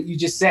 exactly what you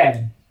just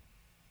said,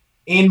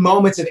 in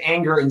moments of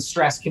anger and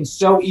stress can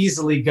so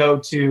easily go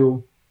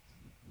to,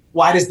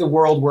 why does the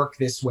world work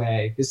this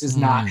way? This is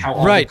not how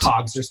all the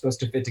cogs are supposed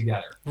to fit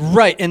together.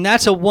 Right, and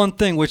that's a one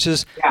thing, which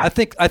is, I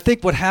think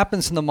what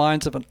happens in the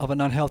minds of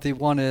an unhealthy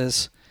one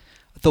is,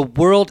 the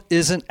world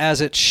isn't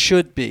as it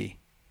should be,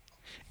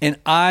 and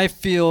I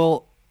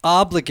feel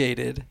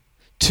obligated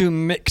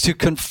to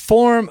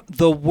conform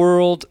the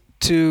world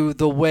to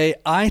the way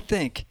I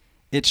think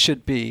it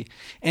should be.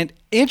 And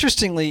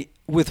interestingly,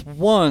 with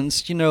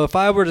ones, you know, if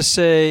I were to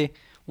say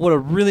what a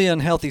really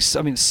unhealthy,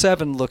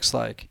 7 looks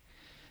like,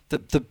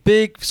 the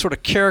big sort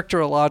of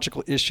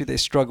characterological issue they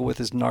struggle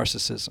with is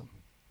narcissism.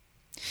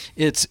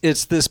 It's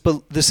this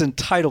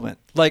entitlement.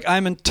 Like,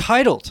 I'm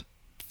entitled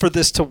for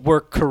this to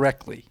work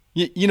correctly.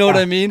 You know what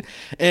I mean?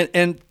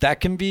 And that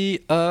can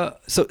be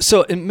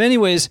so in many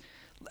ways,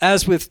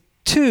 as with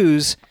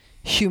 2s,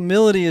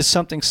 humility is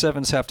something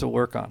 7s have to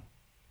work on,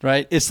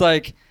 right? It's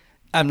like,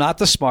 I'm not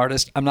the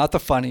smartest, I'm not the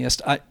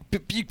funniest,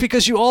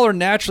 because you all are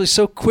naturally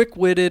so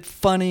quick-witted,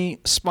 funny,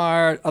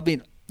 smart. I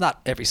mean,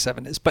 not every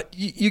 7 is, but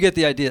you get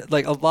the idea.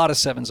 Like, a lot of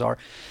 7s are.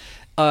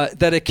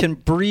 That it can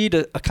breed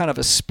a kind of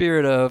a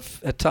spirit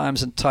of, at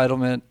times,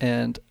 entitlement,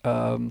 and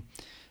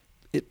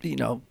it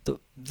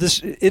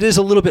is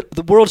a little bit,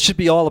 the world should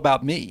be all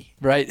about me,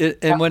 right?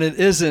 And when it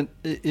isn't,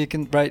 it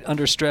can, right,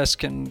 under stress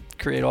can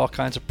create all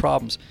kinds of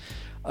problems.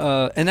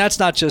 And that's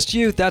not just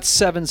you, that's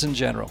 7s in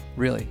general,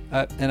 really.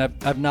 And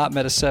I've not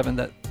met a 7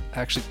 that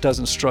actually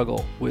doesn't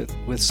struggle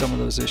with some of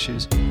those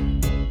issues.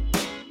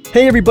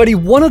 Hey everybody,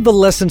 one of the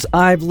lessons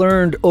I've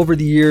learned over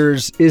the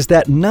years is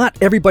that not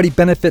everybody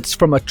benefits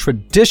from a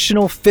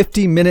traditional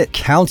 50-minute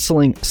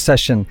counseling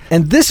session.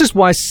 And this is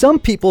why some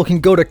people can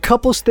go to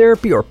couples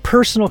therapy or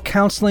personal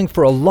counseling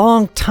for a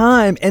long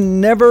time and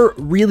never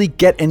really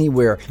get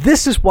anywhere.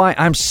 This is why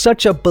I'm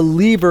such a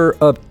believer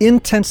of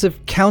intensive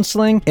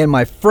counseling and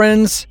my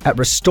friends at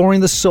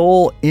Restoring the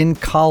Soul in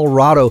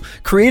Colorado,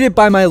 created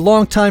by my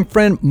longtime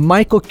friend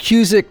Michael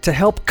Cusick to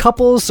help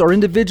couples or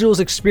individuals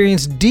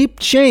experience deep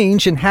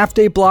change in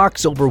half-day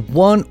blocks over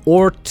 1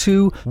 or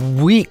 2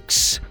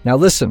 weeks. Now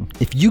listen,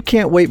 if you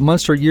can't wait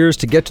months or years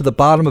to get to the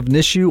bottom of an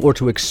issue or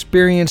to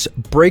experience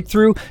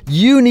breakthrough,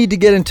 you need to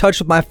get in touch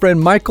with my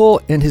friend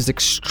Michael and his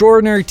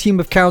extraordinary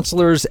team of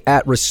counselors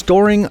at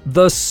Restoring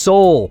the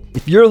Soul.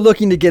 If you're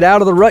looking to get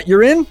out of the rut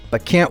you're in,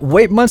 but can't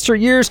wait months or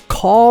years,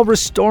 call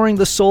Restoring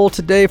the Soul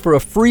today for a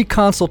free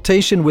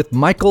consultation with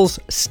Michael's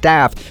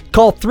staff.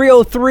 Call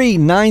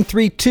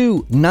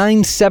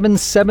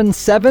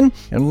 303-932-9777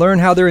 and learn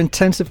how their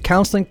intensive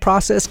counseling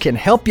process can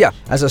help you.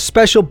 As a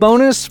special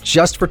bonus,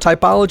 just for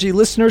Typology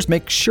listeners,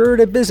 make sure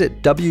to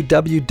visit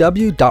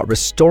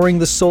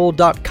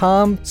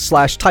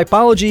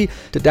www.restoringthesoul.com/typology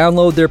to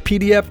download their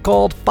PDF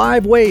called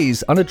 5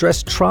 Ways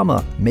Unaddressed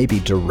Trauma May Be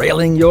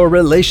Derailing Your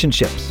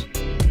Relationships.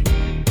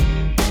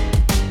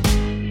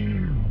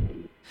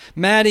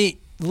 Maddie,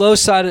 low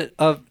side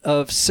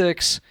of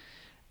 6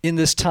 in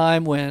this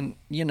time when,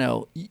 you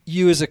know,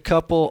 you as a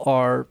couple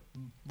are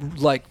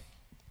like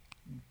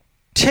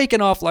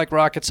taken off like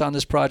rockets on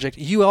this project.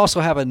 You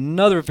also have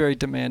another very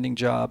demanding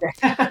job.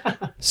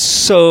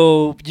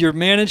 So you're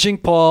managing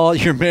Paul,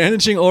 you're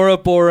managing Ora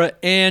Bora,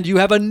 and you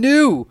have a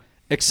new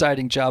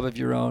exciting job of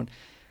your own.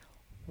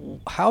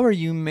 How are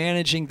you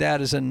managing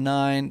that as a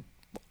 9?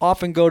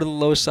 Often go to the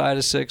low side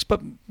of 6,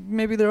 but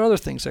maybe there are other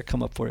things that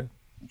come up for you.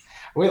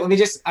 Wait,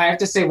 I have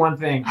to say one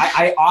thing.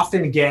 I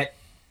often get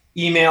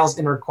emails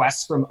and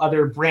requests from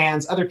other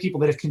brands, other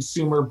people that have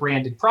consumer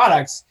branded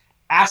products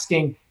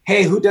asking,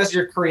 hey, who does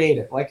your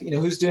creative? Like, you know,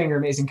 who's doing your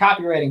amazing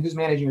copywriting? Who's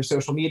managing your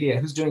social media?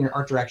 Who's doing your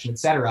art direction, et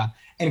cetera?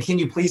 And can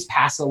you please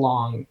pass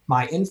along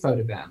my info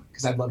to them?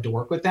 Because I'd love to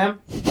work with them.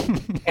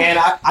 And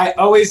I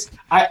always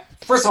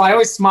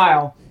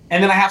smile.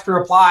 And then I have to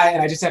reply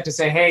and I just have to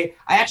say, hey,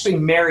 I actually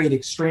married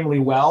extremely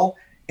well.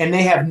 And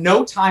they have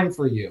no time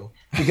for you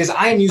because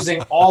I am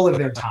using all of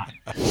their time.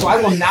 So I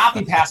will not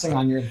be passing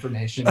on your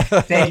information.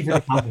 Thank you for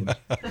the compliment.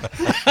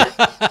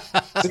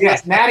 So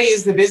yes, Maddie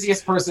is the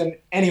busiest person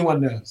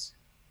anyone knows.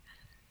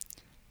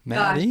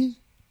 Maddie?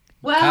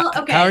 Well,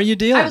 okay. How are you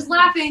dealing? I was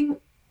laughing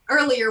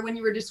earlier when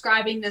you were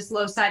describing this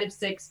low side of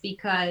 6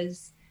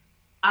 because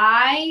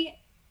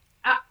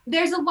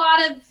there's a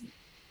lot of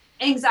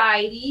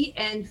anxiety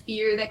and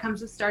fear that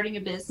comes with starting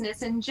a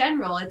business in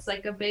general. It's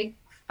like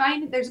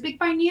there's a big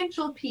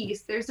financial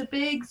piece. There's a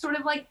big sort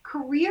of like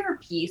career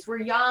piece.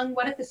 We're young.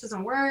 What if this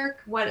doesn't work?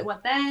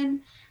 What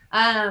then?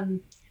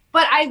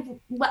 But I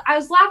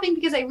was laughing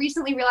because I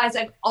recently realized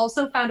I've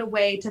also found a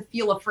way to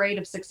feel afraid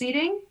of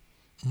succeeding.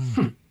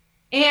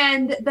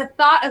 And the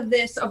thought of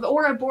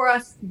Ora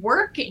Bora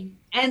working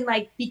and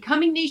like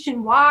becoming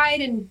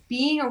nationwide and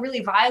being a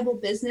really viable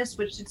business,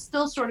 which is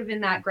still sort of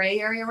in that gray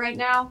area right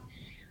now.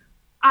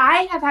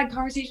 I have had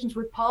conversations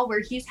with Paul where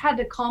he's had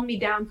to calm me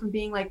down from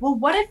being like, well,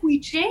 what if we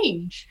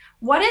change?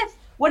 What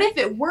if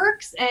it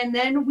works and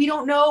then we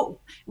don't know?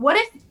 What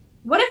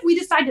if we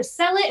decide to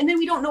sell it and then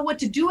we don't know what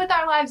to do with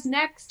our lives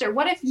next? Or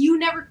what if you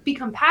never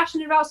become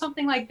passionate about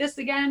something like this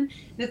again?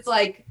 It's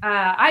like,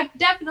 I've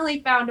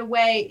definitely found a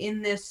way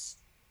in this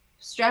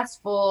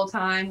stressful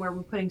time where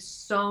we're putting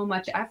so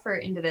much effort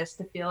into this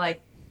to feel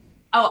like,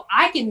 oh,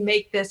 I can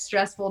make this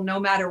stressful no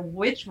matter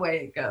which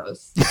way it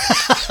goes.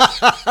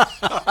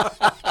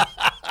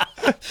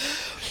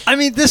 I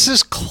mean, this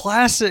is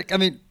classic. I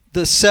mean,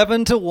 the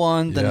 7 to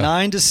 1, the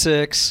 9 to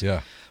 6.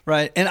 Yeah.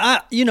 Right. And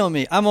you know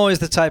me, I'm always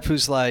the type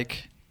who's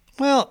like,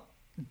 well,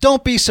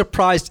 don't be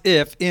surprised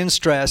if in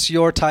stress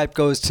your type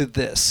goes to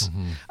this.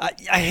 Mm-hmm.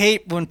 I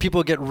hate when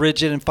people get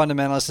rigid and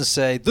fundamentalist and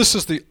say, this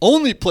is the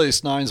only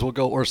place 9s will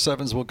go or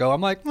 7s will go.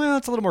 I'm like, well,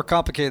 it's a little more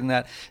complicated than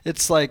that.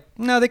 It's like,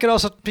 no, they could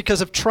also, because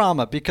of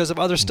trauma, because of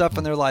other stuff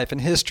in their life and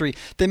history,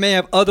 they may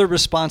have other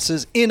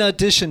responses in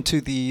addition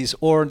to these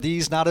or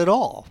these not at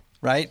all.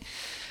 Right.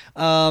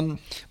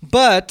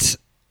 But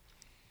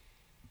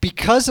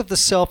because of the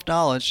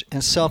self-knowledge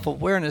and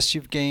self-awareness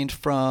you've gained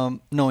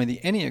from knowing the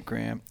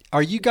Enneagram,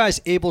 are you guys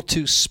able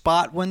to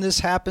spot when this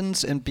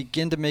happens and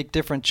begin to make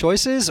different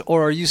choices?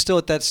 Or are you still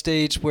at that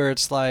stage where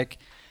it's like,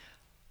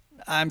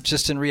 I'm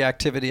just in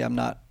reactivity. I'm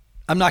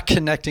not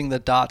connecting the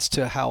dots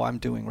to how I'm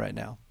doing right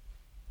now?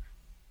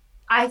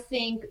 I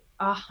think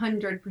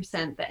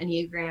 100% the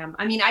Enneagram.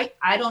 I mean,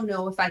 I don't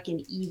know if I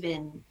can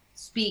even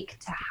speak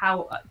to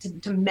how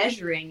to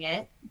measuring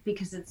it,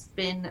 because it's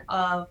been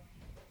a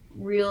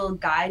real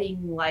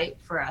guiding light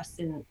for us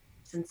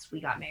since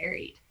we got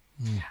married.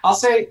 I'll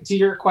say to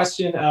your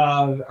question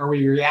of are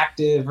we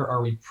reactive or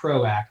are we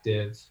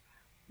proactive,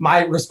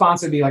 my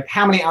response would be like,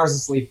 how many hours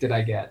of sleep did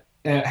I get?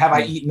 Have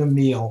I eaten a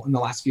meal in the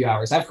last few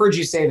hours? I've heard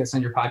you say this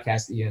on your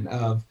podcast, Ian,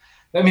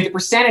 the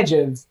percentage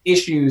of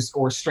issues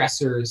or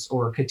stressors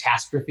or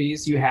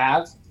catastrophes you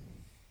have,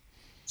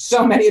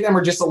 so many of them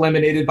are just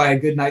eliminated by a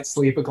good night's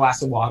sleep, a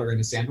glass of water,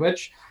 and a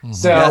sandwich. Mm-hmm.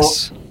 So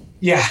yes.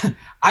 Yeah,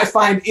 I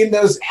find in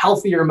those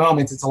healthier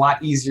moments, it's a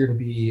lot easier to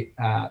be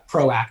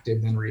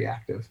proactive than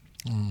reactive.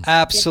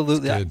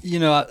 Absolutely. You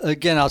know,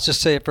 again, I'll just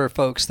say it for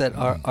folks that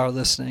are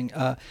listening.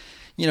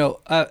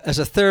 As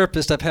a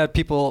therapist, I've had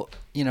people,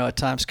 at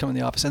times come in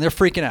the office and they're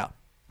freaking out.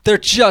 They're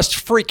just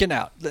freaking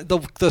out.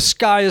 The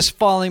sky is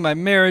falling. My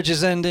marriage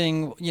is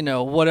ending,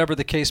 whatever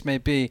the case may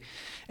be.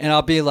 And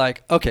I'll be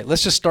like, okay,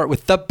 let's just start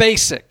with the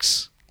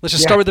basics.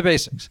 Start with the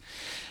basics.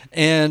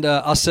 And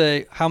I'll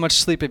say, how much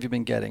sleep have you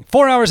been getting?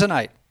 4 hours a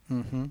night.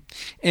 Mm-hmm.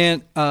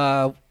 And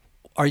are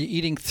you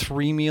eating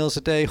 3 meals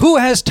a day? Who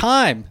has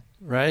time?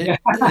 Right? Yeah.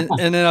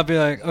 and then I'll be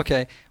like,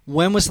 okay,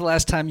 when was the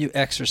last time you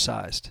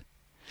exercised?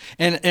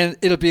 And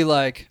it'll be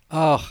like,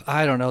 oh,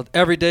 I don't know.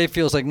 Every day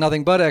feels like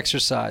nothing but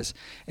exercise.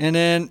 And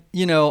then,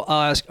 I'll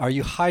ask, are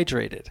you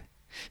hydrated?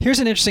 Here's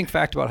an interesting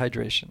fact about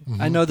hydration.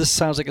 Mm-hmm. I know this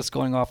sounds like it's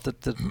going off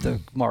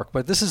the mark,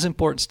 but this is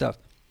important stuff.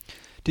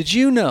 Did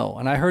you know,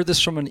 and I heard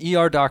this from an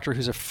ER doctor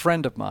who's a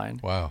friend of mine,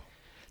 wow,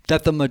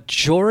 that the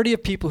majority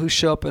of people who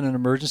show up in an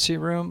emergency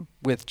room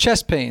with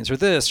chest pains or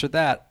this or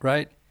that,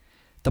 right,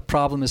 the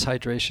problem is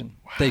hydration.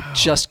 Wow. They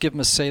just give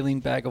them a saline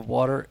bag of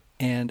water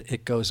and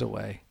it goes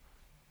away.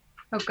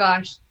 Oh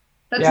gosh,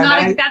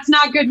 that's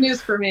not good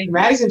news for me.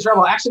 Maddie's in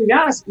trouble. Actually, to be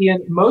honest,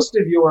 Ian, most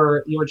of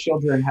your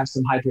children have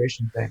some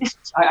hydration things.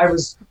 I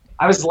was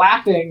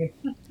laughing.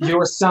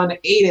 Your son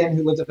Aiden,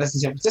 who lived up in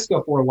San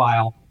Francisco for a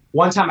while,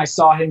 one time I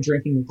saw him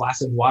drinking a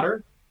glass of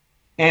water,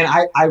 and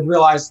I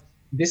realized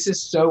this is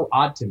so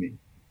odd to me.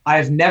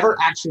 I've never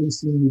actually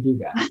seen you do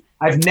that.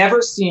 I've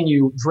never seen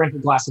you drink a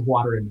glass of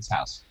water in this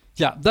house.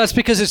 Yeah, that's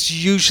because it's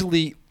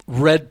usually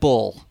Red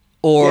Bull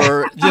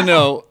or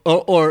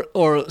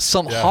or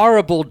some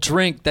horrible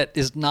drink that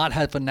does not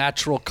have a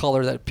natural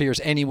color that appears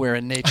anywhere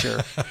in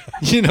nature.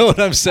 You know what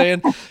I'm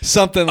saying?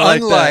 Something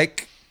like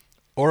Unlike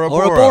Ora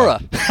Bora. Ora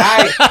Bora.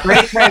 Right,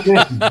 great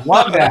transition.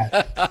 Love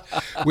that.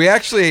 We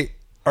actually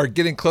are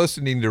getting close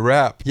to needing to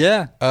wrap.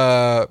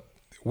 Yeah.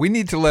 We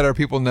need to let our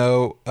people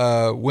know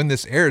when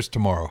this airs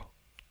tomorrow.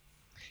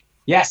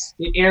 Yes,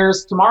 it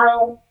airs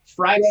tomorrow,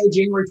 Friday,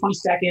 January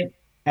 22nd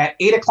at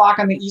 8 o'clock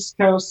on the East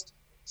Coast,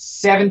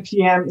 7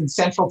 p.m. in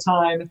Central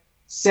Time,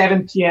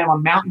 7 p.m.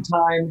 on Mountain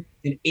Time,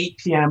 and 8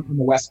 p.m. on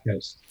the West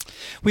Coast.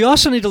 We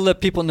also need to let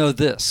people know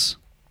this.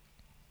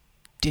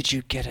 Did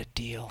you get a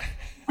deal?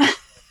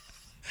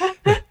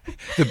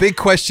 The big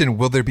question,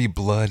 will there be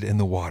blood in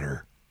the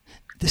water?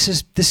 This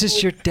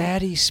is your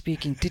daddy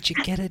speaking. Did you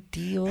get a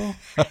deal?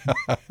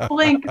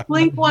 Blink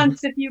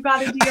once if you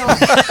got a deal.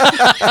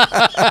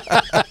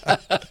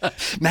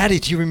 Maddie,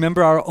 do you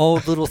remember our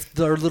little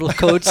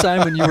code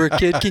sign when you were a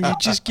kid? Can you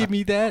just give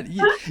me that?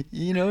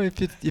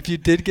 If you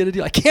did get a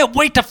deal, I can't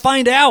wait to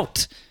find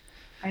out.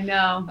 I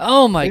know.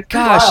 Oh my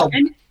gosh! Wild.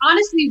 And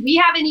honestly,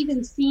 we haven't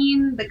even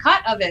seen the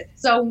cut of it,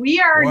 so we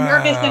are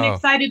nervous and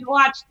excited to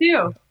watch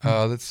too.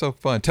 Oh, that's so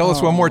fun! Tell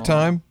us one more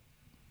time.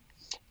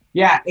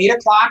 Yeah, 8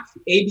 o'clock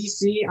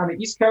ABC on the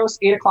East Coast,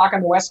 8 o'clock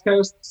on the West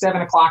Coast,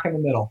 7 o'clock in the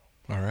middle.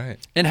 All right.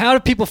 And how do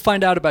people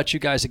find out about you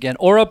guys again?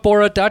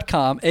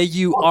 AuraBora.com,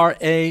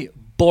 A-U-R-A,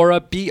 Bora,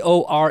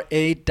 B-O-R-A.com.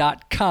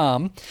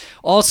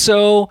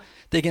 Also,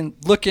 they can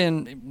look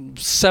in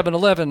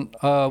 7-Eleven,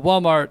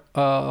 Walmart,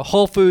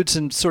 Whole Foods,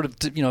 and sort of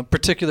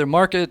particular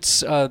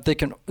markets. They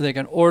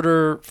can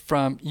order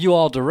from you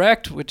all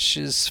direct, which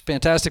is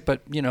fantastic.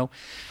 But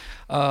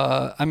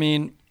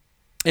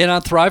and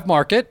on Thrive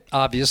Market,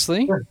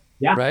 obviously, Sure.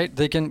 Yeah. right?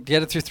 They can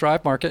get it through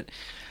Thrive Market.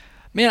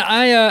 Man,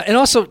 and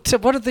also,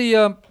 Tip, what are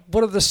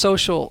the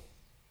social?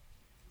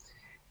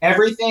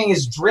 Everything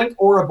is Drink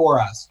Ora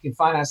Bora. So you can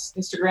find us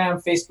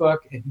Instagram, Facebook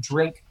at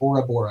Drink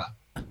Ora Bora.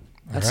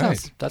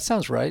 That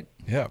sounds right.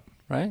 Yep.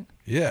 Right?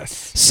 Yes.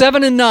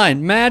 7 and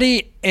 9,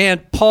 Maddie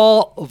and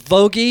Paul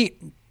Vogie,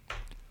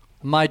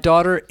 my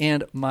daughter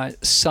and my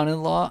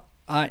son-in-law.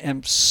 I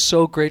am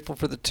so grateful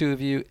for the two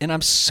of you, and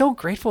I'm so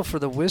grateful for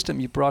the wisdom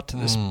you brought to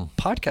this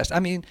podcast. I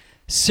mean,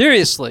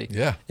 seriously,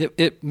 Yeah.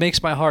 It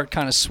makes my heart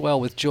kind of swell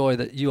with joy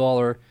that you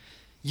all are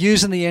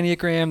using the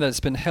Enneagram, that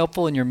it's been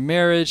helpful in your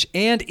marriage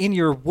and in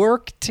your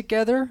work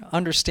together,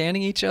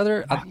 understanding each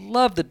other. I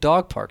love the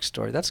dog park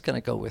story. That's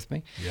going to go with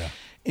me. Yeah.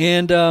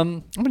 And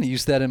I'm going to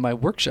use that in my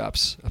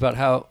workshops about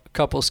how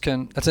couples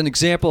can, that's an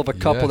example of a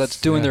couple Yes,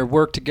 that's doing yeah. their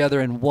work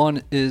together, and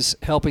one is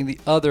helping the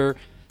other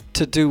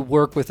to do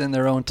work within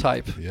their own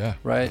type. Yeah.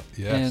 Right?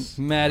 Yes.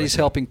 And Maddie's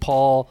helping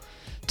Paul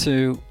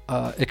to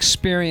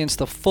experience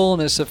the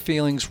fullness of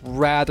feelings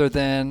rather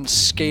than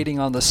skating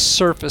on the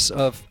surface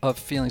of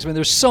feelings. I mean,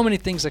 there's so many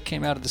things that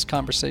came out of this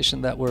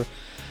conversation that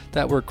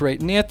were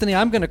great. And Anthony,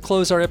 I'm going to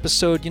close our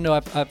episode.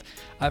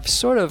 I've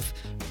sort of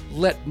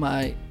let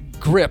my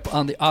grip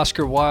on the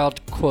Oscar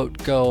Wilde quote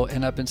go,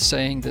 and I've been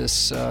saying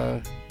this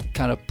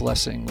kind of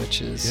blessing,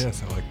 which is,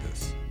 Yes, I like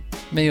this.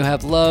 may you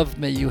have love,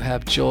 may you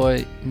have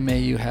joy, may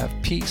you have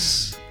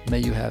peace, may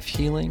you have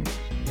healing,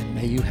 and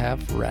may you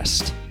have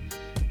rest.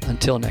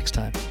 Until next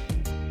time.